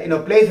 different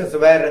places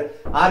where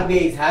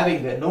RBI is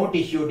having a note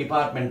issue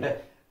department.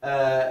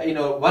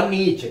 1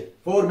 each,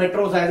 4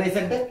 metros as I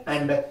said,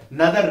 and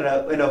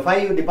another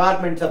 5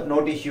 departments of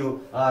note issue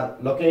are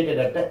located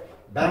at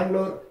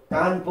Bangalore,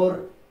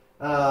 Kanpur,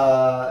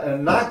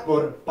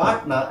 Nagpur,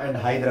 Patna and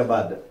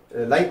Hyderabad.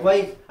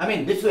 Likewise,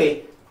 this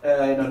way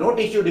note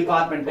issue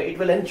department, it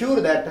will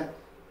ensure that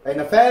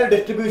a fair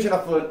distribution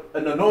of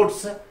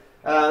notes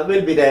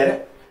will be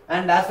there.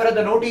 And as far as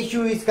the note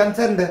issue is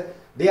concerned,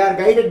 they are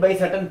guided by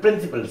certain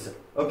principles.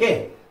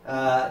 Okay,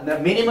 the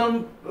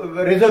minimum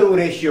reserve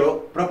ratio,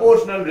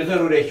 proportional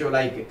reserve ratio,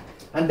 like.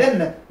 And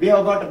then we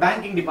have got a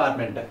banking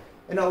department.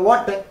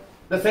 What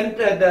the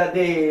center,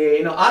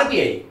 the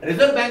RBI,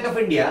 Reserve Bank of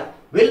India,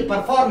 will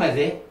perform as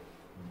a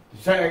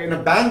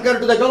banker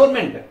to the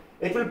government.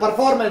 It will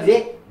perform as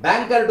a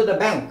banker to the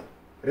bank.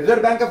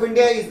 Reserve Bank of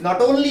India is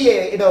not only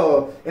a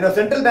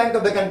central bank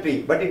of the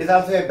country, but it is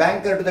also a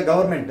banker to the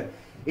government.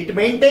 It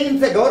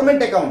maintains a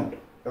government account,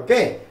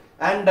 okay,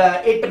 and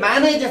it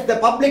manages the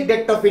public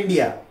debt of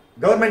India,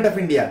 government of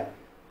India,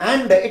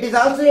 and it is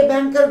also a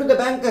banker to the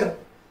banker.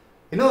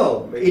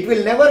 It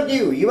will never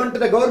give, even to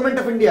the government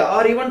of India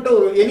or even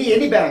to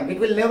any bank, it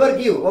will never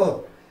give.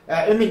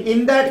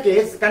 In that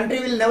case, country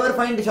will never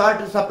find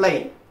short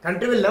supply.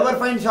 Country will never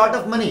find short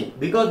of money,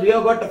 because we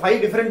have got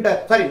 9 different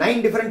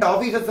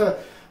offices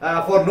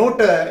for note,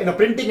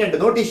 printing and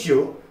note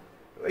issue.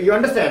 You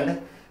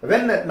understand?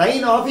 When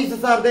 9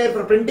 offices are there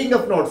for printing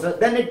of notes,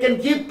 then it can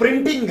keep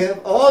printing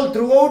all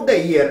throughout the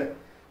year.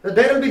 So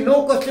there will be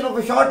no question of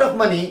a short of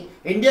money.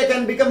 India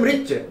can become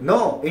rich.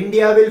 No,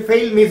 India will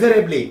fail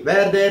miserably,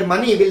 where their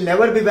money will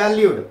never be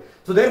valued.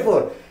 So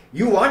therefore,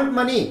 you want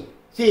money.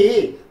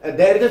 See,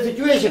 there is a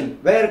situation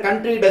where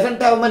country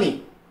doesn't have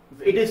money.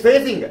 It is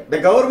facing, the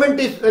government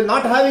is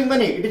not having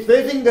money. It is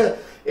facing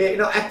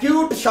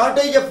acute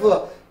shortage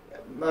of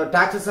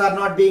taxes are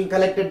not being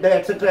collected,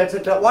 etc.,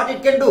 etc. What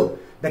it can do?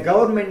 The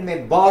government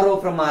may borrow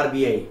from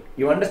RBI.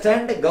 You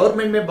understand? The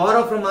government may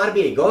borrow from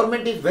RBI.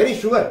 Government is very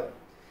sure.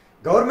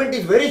 Government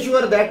is very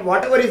sure that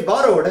whatever is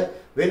borrowed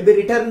will be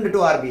returned to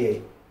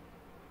RBI.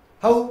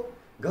 How?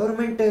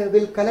 Government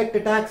will collect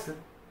tax.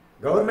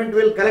 Government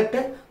will collect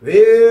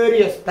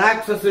various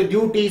taxes,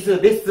 duties,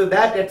 this,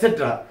 that,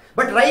 etc.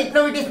 But right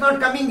now it is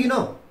not coming,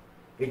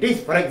 It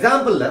is, for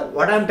example,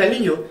 what I am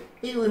telling you,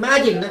 you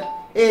imagine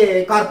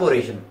a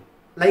corporation,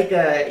 like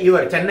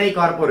your Chennai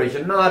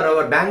corporation or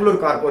our Bangalore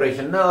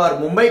corporation or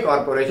Mumbai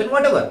corporation,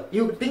 whatever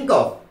you think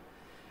of.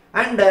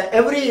 And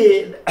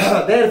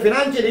their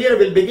financial year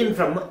will begin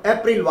from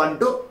April 1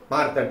 to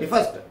March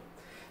 31st.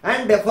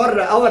 And for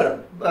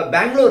our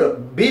Bangalore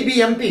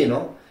BBMP,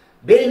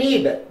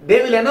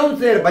 they will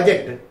announce their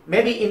budget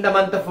maybe in the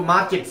month of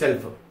March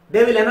itself.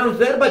 They will announce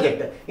their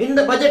budget. In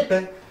the budget,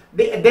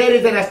 there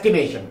is an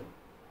estimation.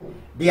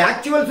 The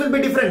actuals will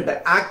be different.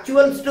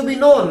 Actuals to be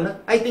known,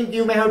 I think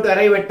you may have to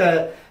arrive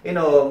at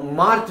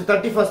March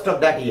 31st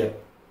of that year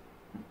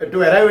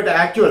to arrive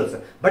at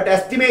actuals. But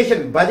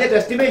estimation, budget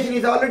estimation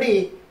is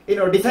already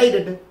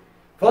decided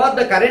for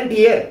the current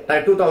year,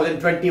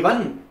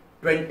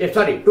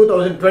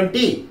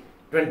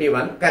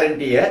 2020-21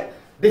 current year.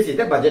 This is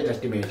the budget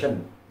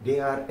estimation. They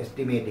are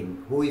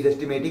estimating. Who is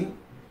estimating?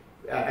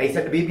 I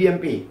said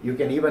BBMP. You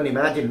can even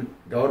imagine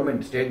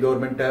government, state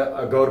government,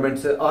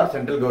 governments or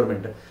central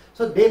government.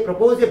 So they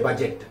propose a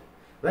budget.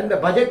 When the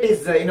budget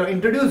is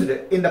introduced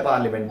in the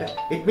parliament,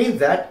 it means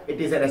that it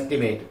is an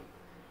estimate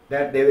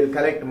that they will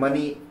collect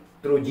money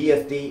through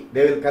GST,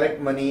 they will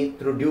collect money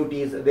through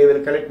duties, they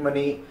will collect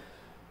money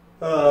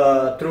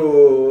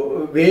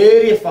through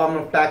various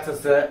forms of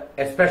taxes,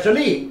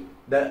 especially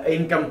the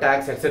income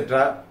tax,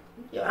 etc.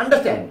 You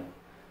understand?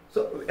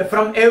 So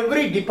from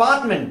every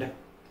department,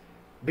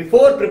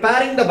 before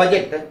preparing the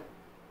budget,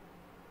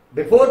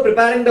 the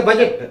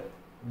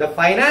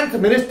finance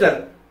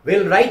minister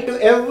will write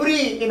to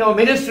every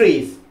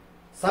ministries,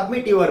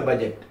 submit your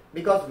budget,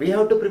 because we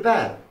have to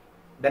prepare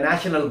the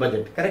national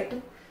budget, correct?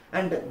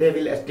 And they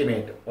will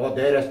estimate,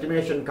 their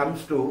estimation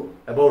comes to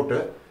about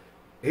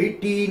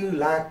 18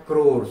 lakh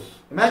crores.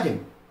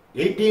 Imagine,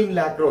 18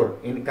 lakh crore.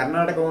 In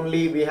Karnataka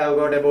only we have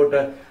got about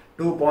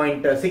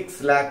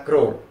 2.6 lakh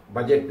crore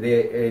budget,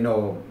 they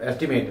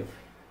estimate.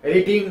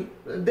 18,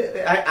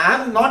 I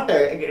am not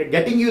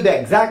getting you the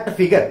exact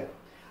figure.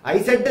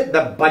 I said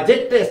the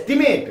budget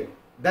estimate,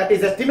 that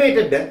is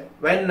estimated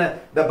when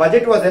the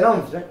budget was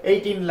announced,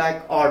 18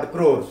 lakh odd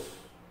crores.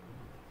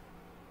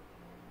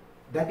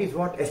 That is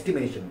what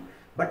estimation.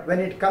 But when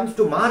it comes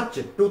to March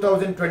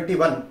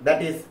 2021,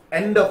 that is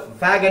end of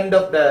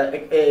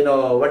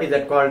the, what is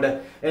that called,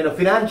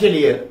 financial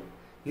year,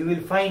 you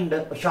will find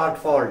a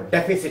shortfall,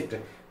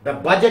 deficit. The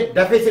budget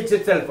deficits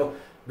itself,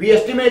 we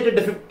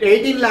estimated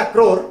 18 lakh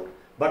crore,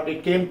 but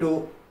it came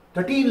to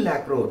 13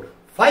 lakh crore.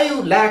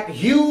 5 lakh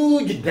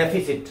huge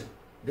deficit.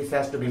 This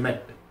has to be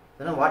met.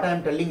 What I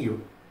am telling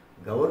you,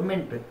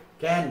 government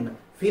can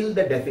fill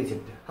the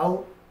deficit.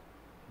 How?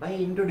 By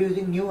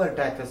introducing newer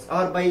taxes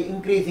or by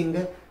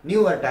increasing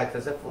newer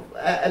taxes.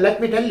 Let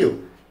me tell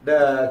you,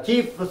 the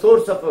chief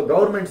source of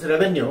government's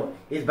revenue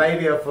is by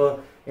way of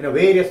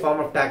various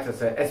form of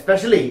taxes.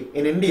 Especially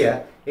in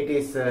India, it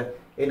is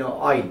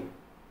oil,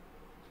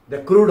 the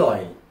crude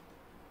oil.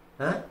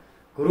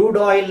 Crude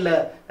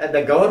oil,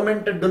 the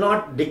government do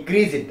not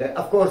decrease it.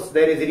 Of course,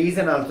 there is a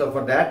reason also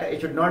for that.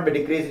 It should not be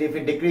decreased. If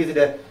it decreased,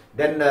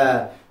 then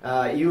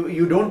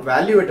you don't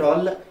value it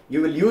all.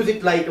 You will use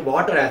it like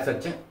water as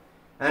such.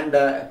 and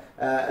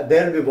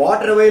there will be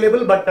water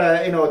available, but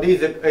these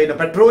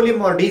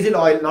petroleum or diesel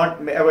oil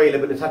not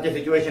available. Such a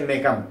situation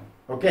may come.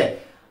 Okay.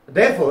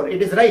 Therefore,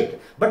 it is right.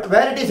 But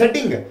where it is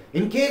heading,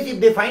 in case if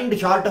they find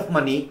short of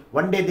money,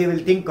 one day they will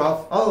think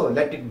of, oh,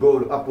 let it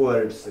go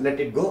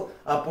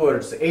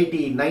upwards,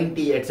 80,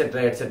 90,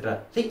 etc.,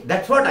 etc. See,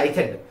 that's what I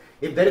said.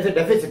 If there is a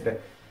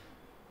deficit,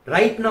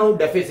 right now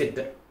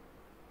deficit,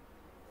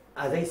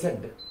 as I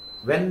said,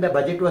 when the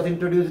budget was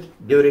introduced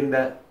during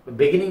the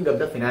beginning of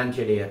the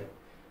financial year,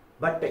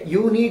 but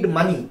you need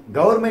money,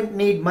 government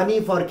need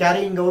money for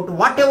carrying out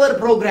whatever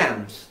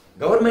programs,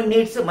 government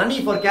needs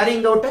money for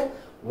carrying out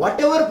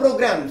whatever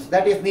programs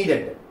that is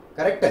needed,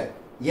 correct?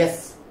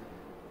 Yes.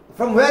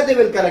 From where they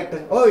will collect?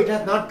 Oh, it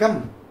has not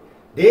come.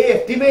 They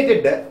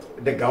estimated,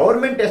 the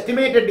government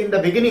estimated in the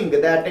beginning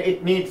that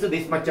it needs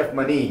this much of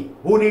money.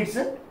 Who needs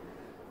it?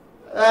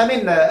 I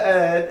mean,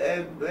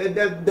 the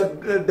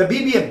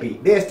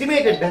BBMP, they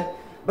estimated,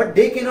 but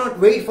they cannot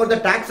wait for the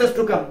taxes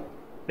to come.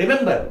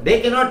 Remember, they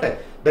cannot,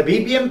 the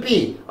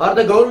BBMP or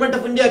the government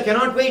of India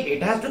cannot wait.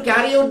 It has to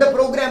carry out the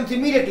programs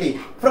immediately.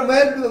 From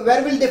where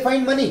will they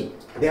find money?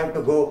 They have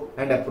to go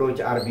and approach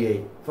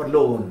RBI for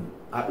loan.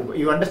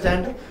 You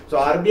understand? So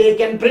RBI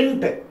can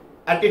print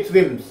at its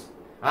whims.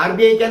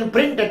 RBI can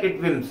print at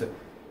its whims,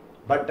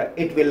 but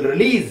it will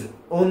release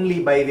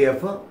only by way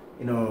of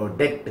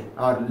debt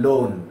or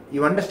loan.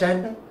 You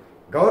understand?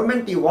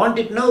 Government, you want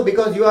it now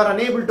because you are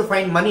unable to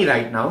find money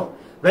right now.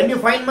 When you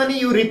find money,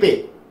 you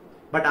repay,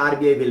 but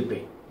RBI will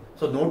pay.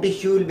 So note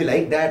issue will be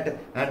like that,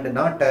 and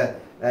not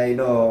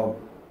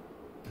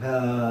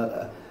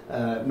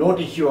note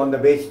issue on the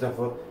basis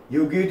of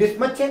you give this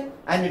much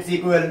and its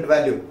equivalent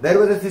value. There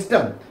was a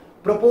system,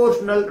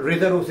 proportional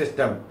reserve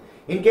system.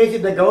 In case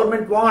if the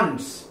government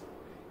wants,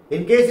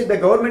 in case if the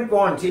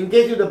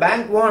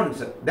bank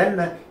wants,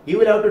 then you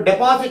will have to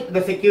deposit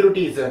the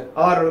securities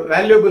or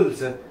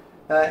valuables.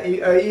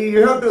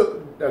 You have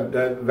to,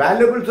 the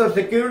valuables or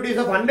securities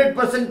of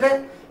 100%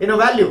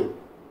 value.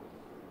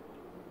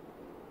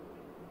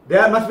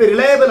 They must be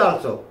reliable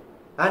also,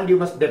 and you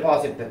must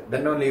deposit,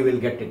 then only you will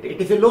get it.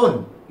 It is a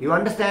loan, you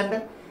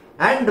understand?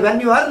 And when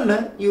you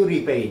earn, you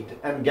repay it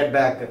and get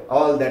back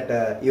all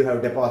that you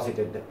have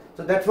deposited.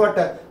 So that's what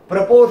a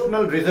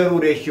proportional reserve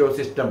ratio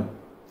system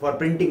for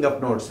printing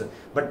of notes.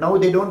 But now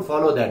they don't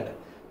follow that.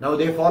 Now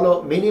they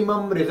follow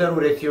minimum reserve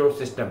ratio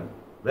system,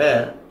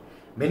 where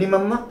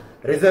minimum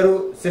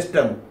reserve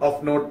system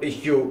of note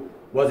issue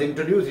was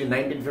introduced in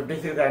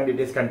 1956 and it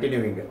is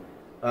continuing.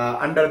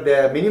 Under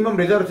the minimum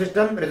reserve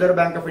system, Reserve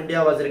Bank of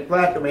India was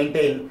required to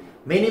maintain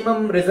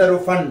minimum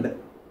reserve fund,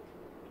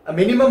 a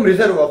minimum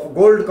reserve of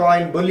gold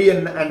coin,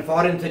 bullion and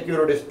foreign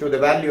securities to the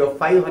value of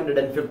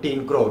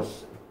 515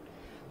 crores.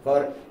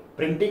 For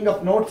printing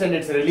of notes and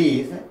its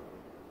release,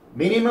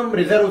 minimum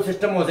reserve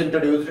system was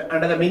introduced.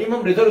 Under the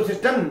minimum reserve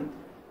system,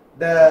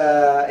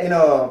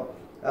 the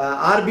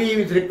RBI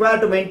is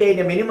required to maintain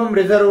a minimum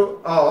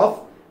reserve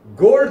of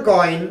gold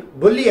coin,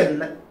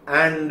 bullion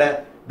and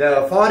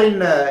the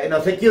foreign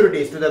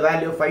securities to the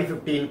value of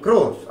 515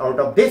 crores. Out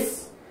of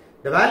this,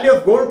 the value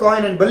of gold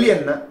coin and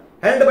bullion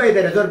held by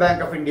the Reserve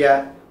Bank of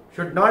India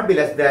should not be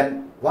less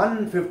than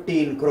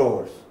 115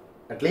 crores.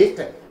 At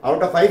least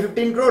out of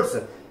 515 crores,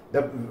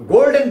 the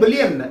gold and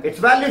bullion, its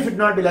value should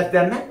not be less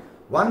than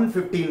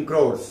 115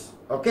 crores.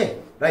 Okay,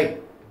 right.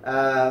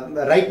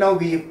 Right now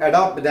we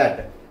adopt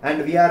that,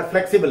 and we are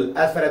flexible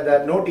as far as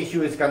the note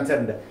issue is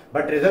concerned.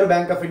 But Reserve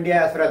Bank of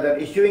India, as far as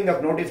the issuing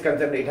of note is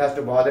concerned, it has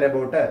to bother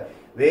about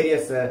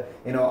various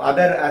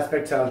other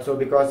aspects also,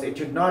 because it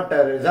should not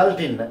result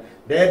in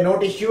their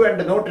note issue and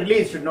the note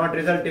release should not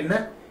result in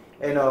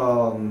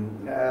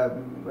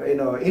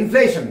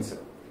inflations,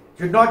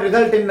 should not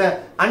result in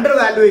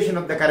undervaluation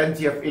of the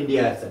currency of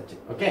India as such.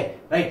 Okay,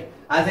 right.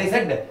 As I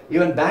said,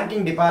 even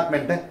banking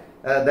department,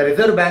 the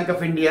Reserve Bank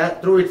of India,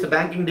 through its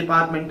banking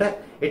department,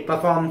 it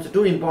performs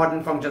two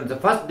important functions. The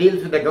first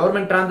deals with the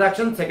government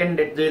transactions, second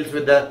it deals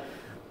with the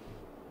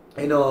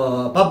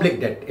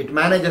public debt. It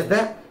manages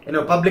the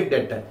public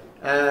debt.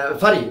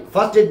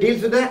 First it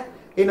deals with the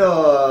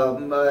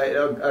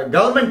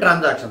government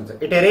transactions.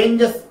 It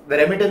arranges the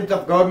remittance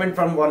of government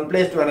from one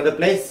place to another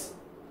place.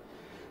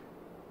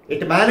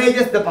 It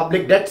manages the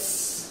public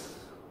debts.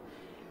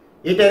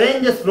 It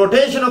arranges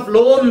flotation of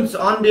loans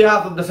on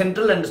behalf of the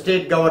central and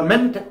state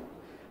government,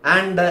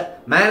 and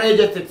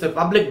manages its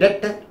public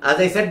debt. As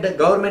I said, the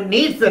government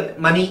needs the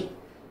money.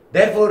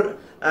 Therefore,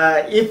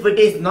 if it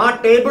is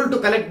not able to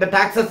collect the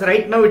taxes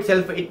right now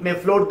itself, it may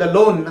float the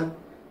loan.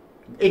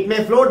 It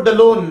may float the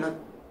loan,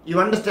 you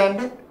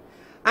understand,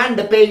 and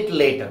pay it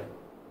later.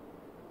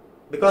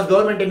 Because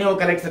government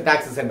collects the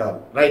taxes and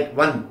all, right?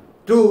 1.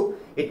 2,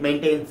 it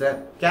maintains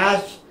a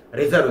cash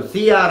reserve,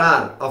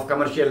 CRR, of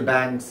commercial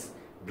banks,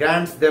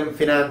 grants them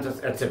finances,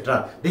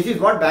 etc. This is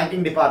what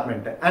banking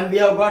department. And we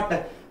have got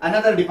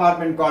another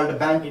department called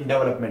banking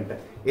development.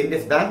 In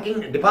this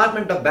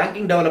department of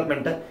banking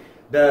development,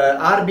 the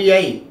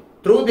RBI,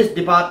 through this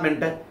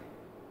department,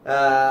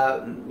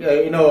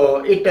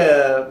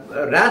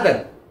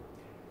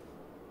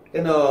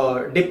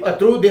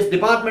 through this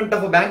Department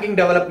of Banking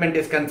Development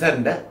is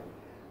concerned,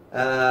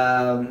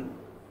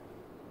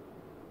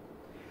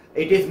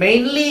 it is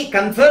mainly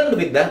concerned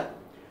with the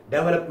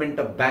development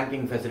of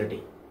banking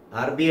facility.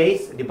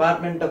 RBI's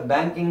Department of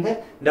Banking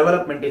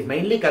Development is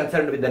mainly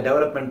concerned with the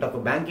development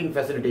of banking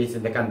facilities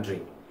in the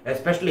country,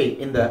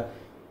 especially in the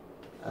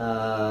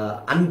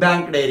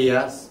unbanked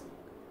areas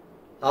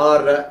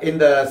or in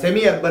the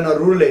semi-urban or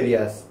rural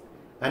areas,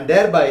 and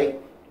thereby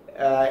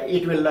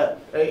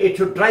it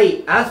should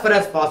try as far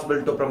as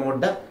possible to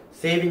promote the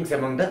savings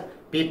among the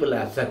people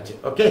as such.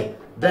 Okay,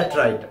 that's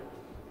right.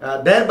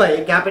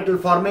 Thereby capital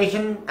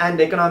formation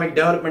and economic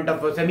development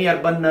of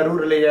semi-urban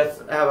rural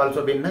areas have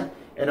also been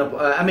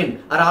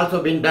are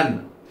also being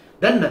done.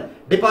 Then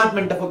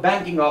Department of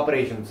Banking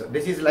Operations,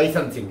 this is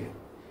licensing.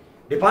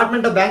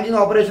 Department of Banking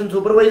Operations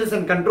supervises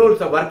and controls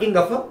the working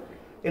of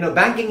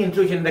banking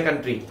institution in the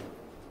country.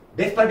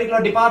 This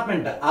particular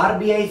department,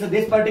 RBI,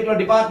 this particular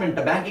department,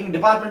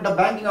 Department of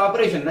Banking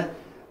Operation,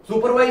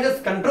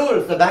 supervises,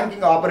 controls the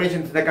banking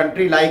operations in the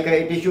country, like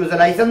it issues a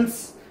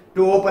license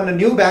to open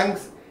new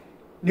banks,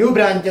 new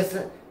branches,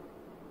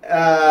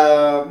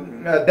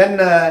 then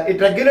it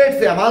regulates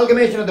the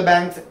amalgamation of the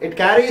banks, it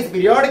carries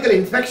periodical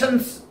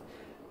inspections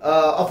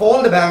of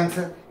all the banks,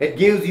 it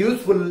gives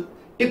useful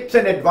tips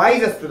and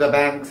advices to the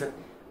banks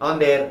on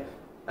their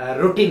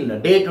routine,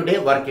 day-to-day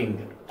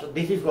working. So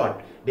this is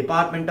what?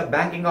 Department of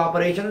Banking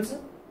Operations.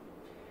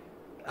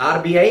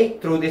 RBI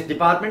through this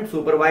department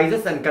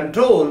supervises and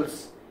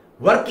controls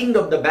working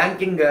of the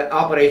banking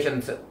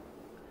operations.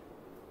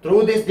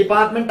 Through this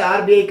department,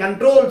 RBI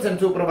controls and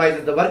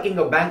supervises the working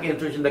of banking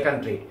institutions in the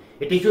country.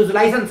 It issues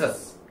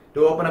licenses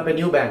to open up a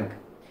new bank.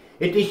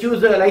 It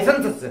issues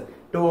licenses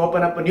to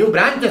open up new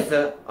branches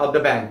of the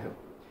bank.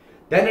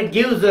 Then it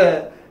gives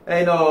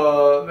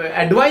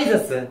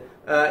advices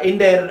in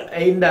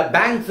the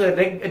bank's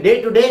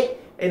day-to-day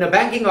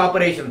banking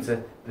operations.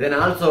 Then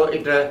also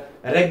it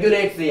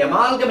regulates the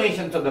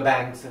amalgamations of the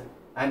banks,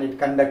 and it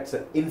conducts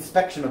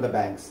inspection of the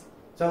banks.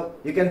 So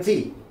you can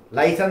see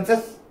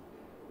licenses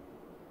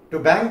to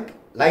bank,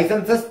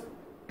 licenses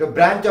to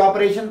branch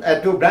operation,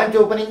 to branch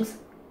openings,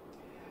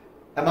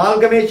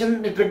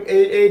 amalgamation. It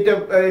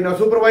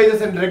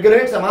supervises and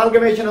regulates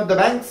amalgamation of the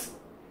banks,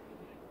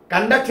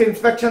 conducts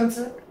inspections,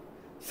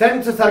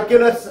 sends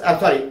circulars.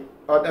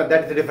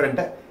 That is different.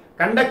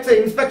 Conducts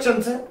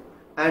inspections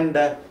and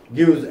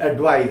gives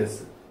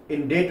advice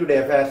in day-to-day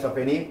affairs of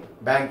any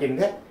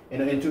banking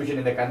institution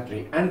in the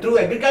country. And through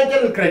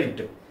agricultural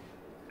credit,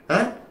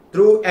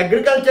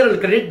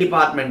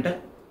 department,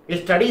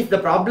 it studies the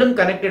problem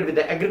connected with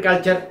the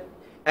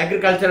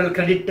agricultural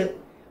credit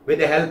with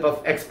the help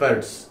of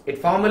experts. It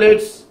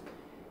formulates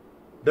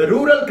the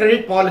rural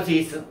credit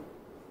policies. For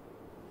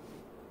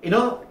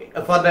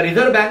the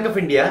Reserve Bank of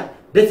India,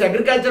 this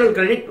agricultural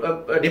credit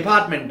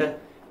department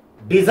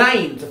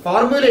designs,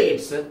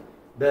 formulates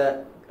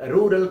the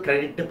rural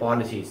credit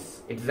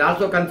policies. It is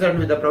also concerned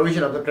with the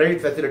provision of the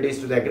credit facilities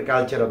to the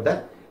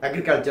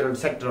agricultural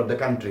sector of the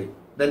country.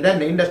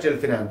 Then industrial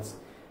finance.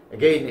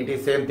 Again, it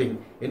is same thing.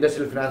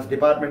 Industrial finance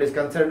department is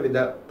concerned with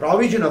the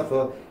provision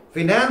of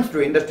finance to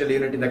industrial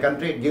unit in the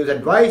country. It gives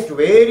advice to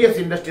various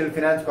industrial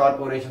finance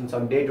corporations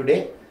on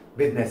day-to-day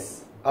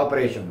business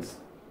operations.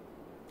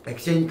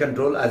 Exchange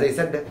control, as I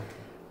said,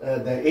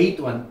 the eighth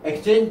one,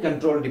 exchange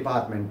control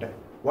department.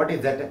 What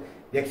is that?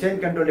 The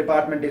exchange control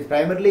department is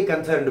primarily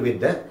concerned with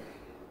the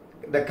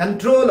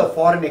control of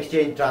foreign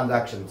exchange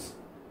transactions.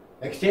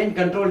 Exchange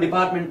control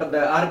department of the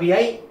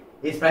RBI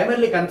is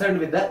primarily concerned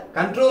with the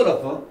control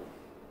of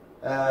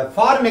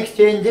foreign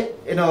exchange,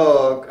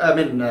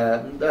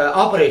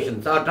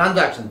 operations or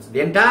transactions. The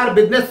entire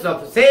business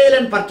of sale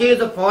and purchase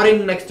of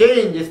foreign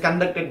exchange is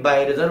conducted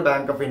by Reserve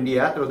Bank of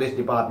India through this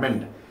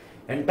department.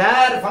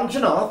 Entire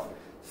function of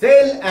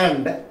sale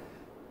and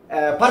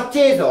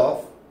purchase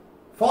of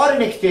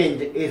foreign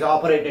exchange is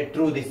operated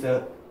through this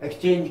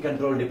exchange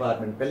control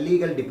department, the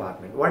legal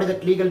department. What is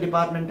that legal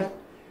department?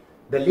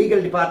 The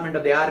legal department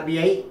of the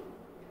RBI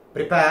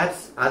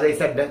prepares, as I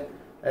said,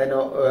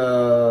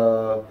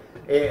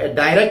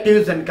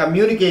 directives and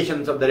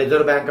communications of the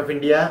Reserve Bank of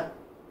India.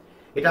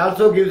 It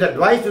also gives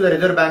advice to the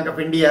Reserve Bank of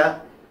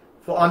India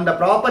on the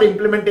proper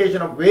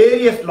implementation of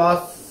various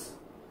laws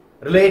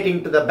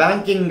relating to the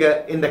banking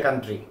in the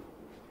country.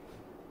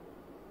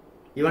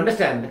 You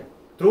understand?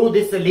 Through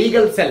this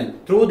legal cell,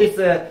 through this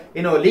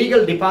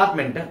legal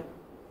department,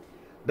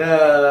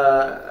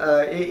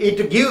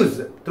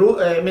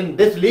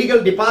 this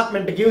legal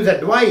department gives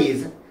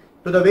advice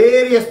to the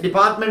various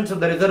departments of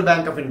the Reserve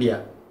Bank of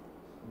India.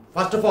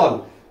 First of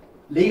all,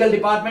 legal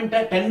department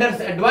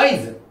tenders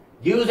advice,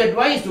 gives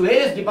advice to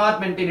various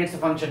departments in its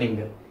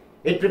functioning.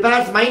 It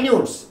prepares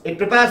minutes, it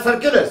prepares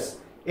circulars,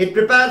 it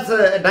prepares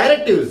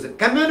directives,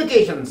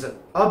 communications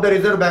of the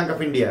Reserve Bank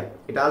of India.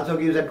 It also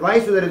gives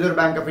advice to the Reserve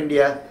Bank of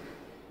India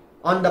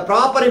on the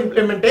proper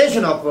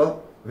implementation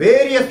of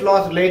various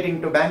laws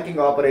relating to banking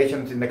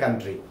operations in the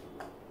country.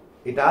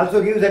 It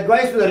also gives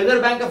advice to the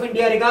Reserve Bank of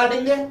India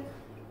regarding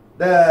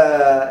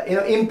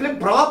the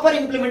proper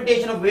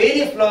implementation of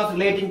various laws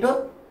relating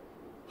to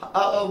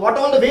What are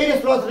all the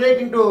various laws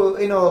relating to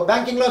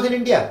banking laws in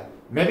India?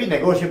 Maybe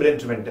negotiable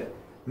instrument,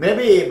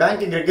 maybe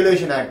Banking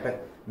Regulation Act,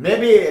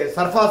 maybe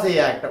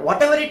Sarvodaya Act,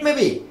 whatever it may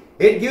be.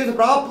 It gives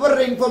proper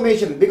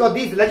information because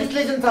these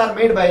legislations are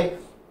made by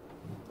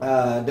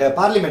the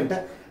Parliament,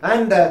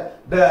 and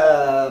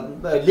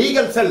the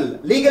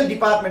legal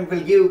department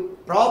will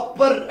give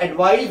proper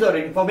advice or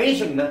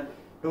information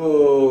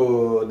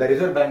to the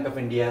Reserve Bank of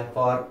India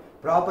for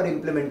proper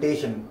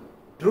implementation,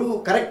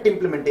 correct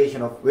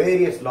implementation of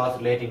various laws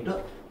relating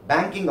to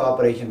banking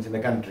operations in the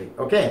country.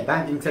 Okay,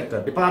 banking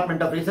sector.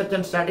 Department of Research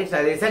and Statistics,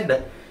 as I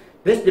said,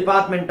 this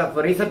Department of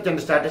Research and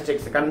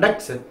Statistics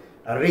conducts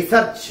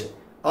research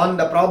on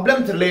the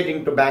problems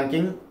relating to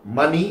banking,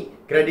 money,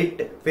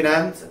 credit,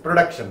 finance,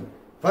 production.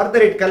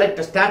 Further, it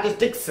collects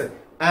statistics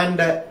and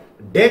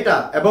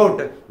data about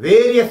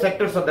various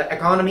sectors of the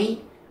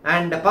economy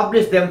and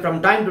publish them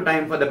from time to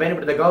time for the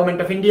benefit of the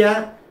Government of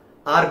India,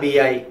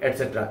 RBI,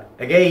 etc.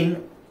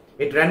 Again,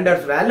 it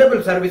renders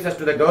valuable services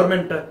to the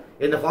government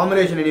in the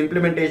formulation and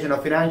implementation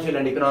of financial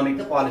and economic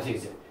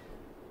policies.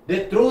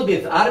 Through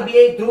this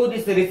RBI, through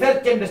this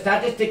Research and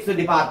Statistics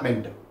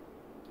Department,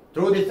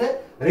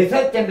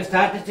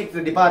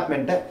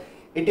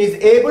 it is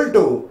able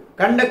to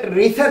conduct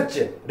research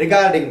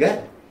regarding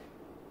the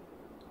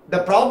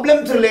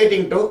problems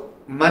relating to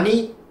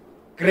money,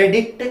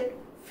 credit,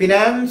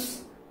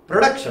 finance,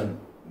 production.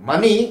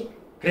 Money,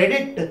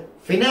 credit,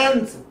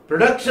 finance,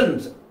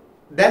 productions.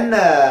 Then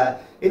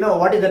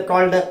what is that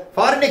called?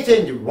 Foreign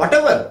exchange.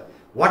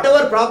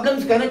 Whatever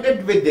problems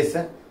connected with this,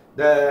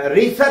 the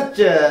Research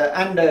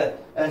and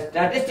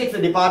Statistics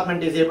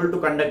Department is able to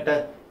conduct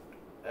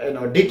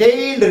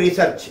detailed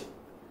research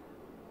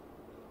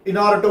in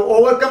order to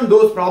overcome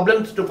those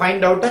problems, to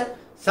find out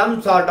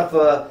some sort of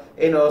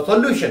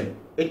solution.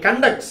 It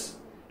conducts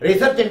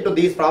research into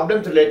these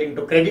problems relating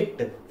to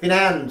credit,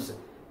 finance,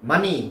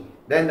 money,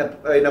 then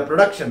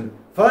production.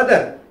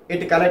 Further,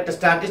 it collects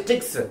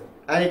statistics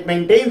and it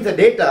maintains the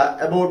data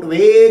about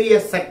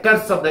various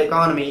sectors of the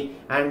economy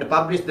and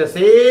publish the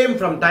same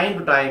from time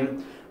to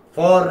time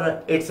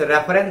for its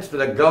reference to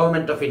the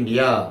Government of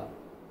India.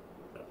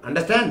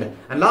 Understand?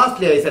 And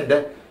lastly, I said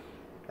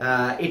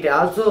it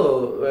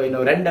also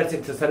renders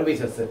its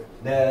services.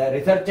 The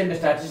Research and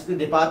Statistics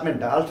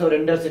Department also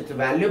renders its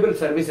valuable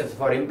services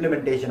for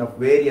implementation of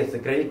various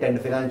credit and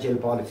financial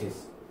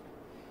policies.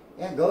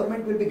 Yeah,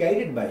 government will be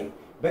guided by,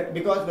 but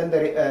because when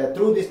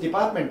through this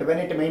department, when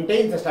it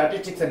maintains the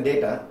statistics and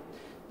data,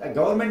 the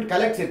government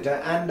collects it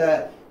and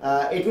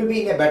it will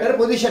be in a better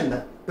position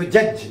to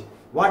judge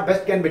what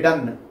best can be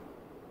done.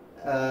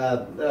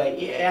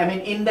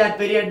 In that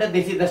period,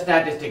 this is the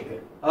statistic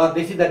or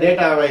this is the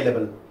data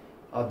available.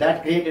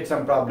 That created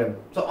some problem.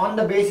 So on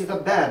the basis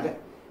of that,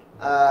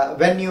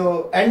 when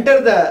you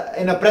enter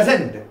the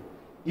present,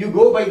 you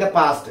go by the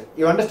past.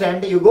 You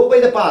understand? You go by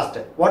the past.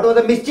 What was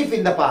the mischief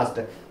in the past?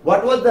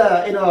 What was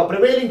the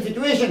prevailing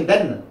situation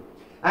then?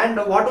 And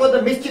what was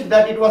the mischief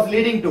that it was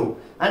leading to?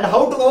 And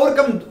how to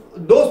overcome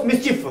those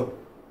mischief?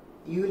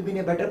 You will be in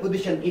a better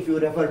position if you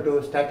refer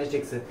to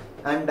statistics.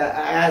 And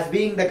as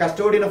being the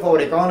custodian of our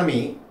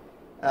economy,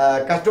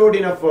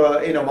 custodian of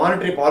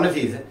monetary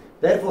policies,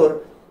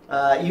 therefore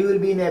you will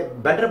be in a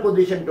better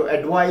position to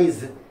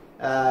advise,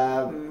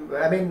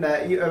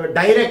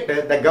 direct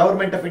the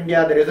Government of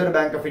India, the Reserve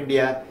Bank of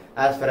India,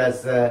 as far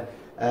as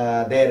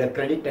their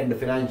credit and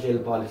financial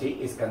policy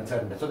is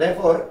concerned. So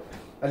therefore,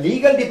 a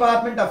legal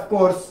department, of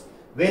course,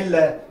 will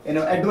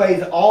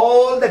advise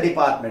all the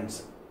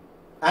departments,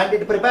 and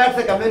it prepares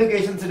the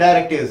communications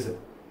directives,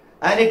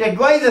 and it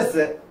advises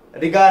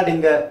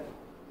regarding the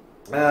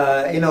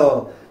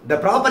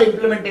proper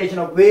implementation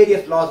of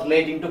various laws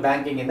relating to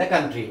banking in the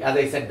country, as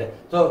I said.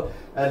 So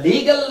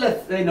legal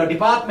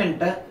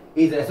department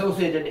is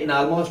associated in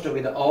almost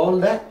with all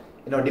the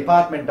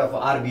department of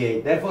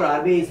RBI. Therefore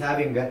RBI is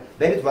having there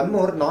is one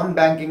more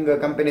non-banking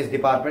companies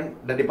department.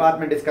 The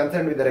department is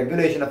concerned with the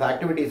regulation of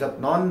activities of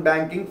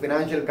non-banking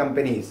financial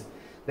companies.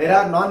 There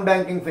are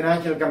non-banking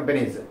financial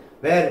companies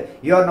where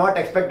you are not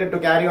expected to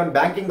carry on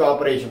banking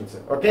operations.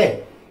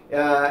 Okay,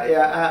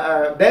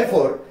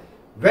 therefore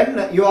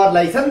when you are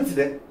licensed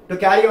to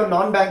carry on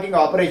non-banking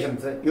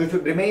operations, you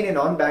should remain a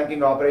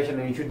non-banking operation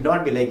and you should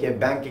not be like a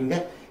banking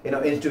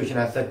institution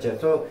as such.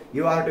 So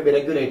you have to be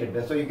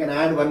regulated. So you can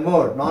add one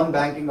more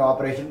non-banking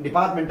operation,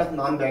 Department of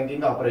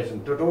Non-Banking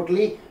Operation. So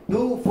totally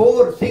 2,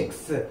 4,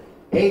 6,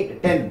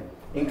 8, 10,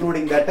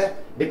 including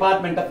that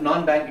Department of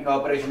Non-Banking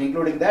Operation.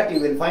 Including that, you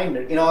will find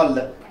in all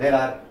there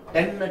are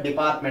 10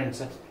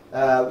 departments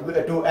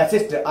to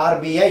assist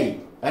RBI.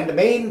 And the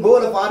main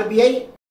goal of RBI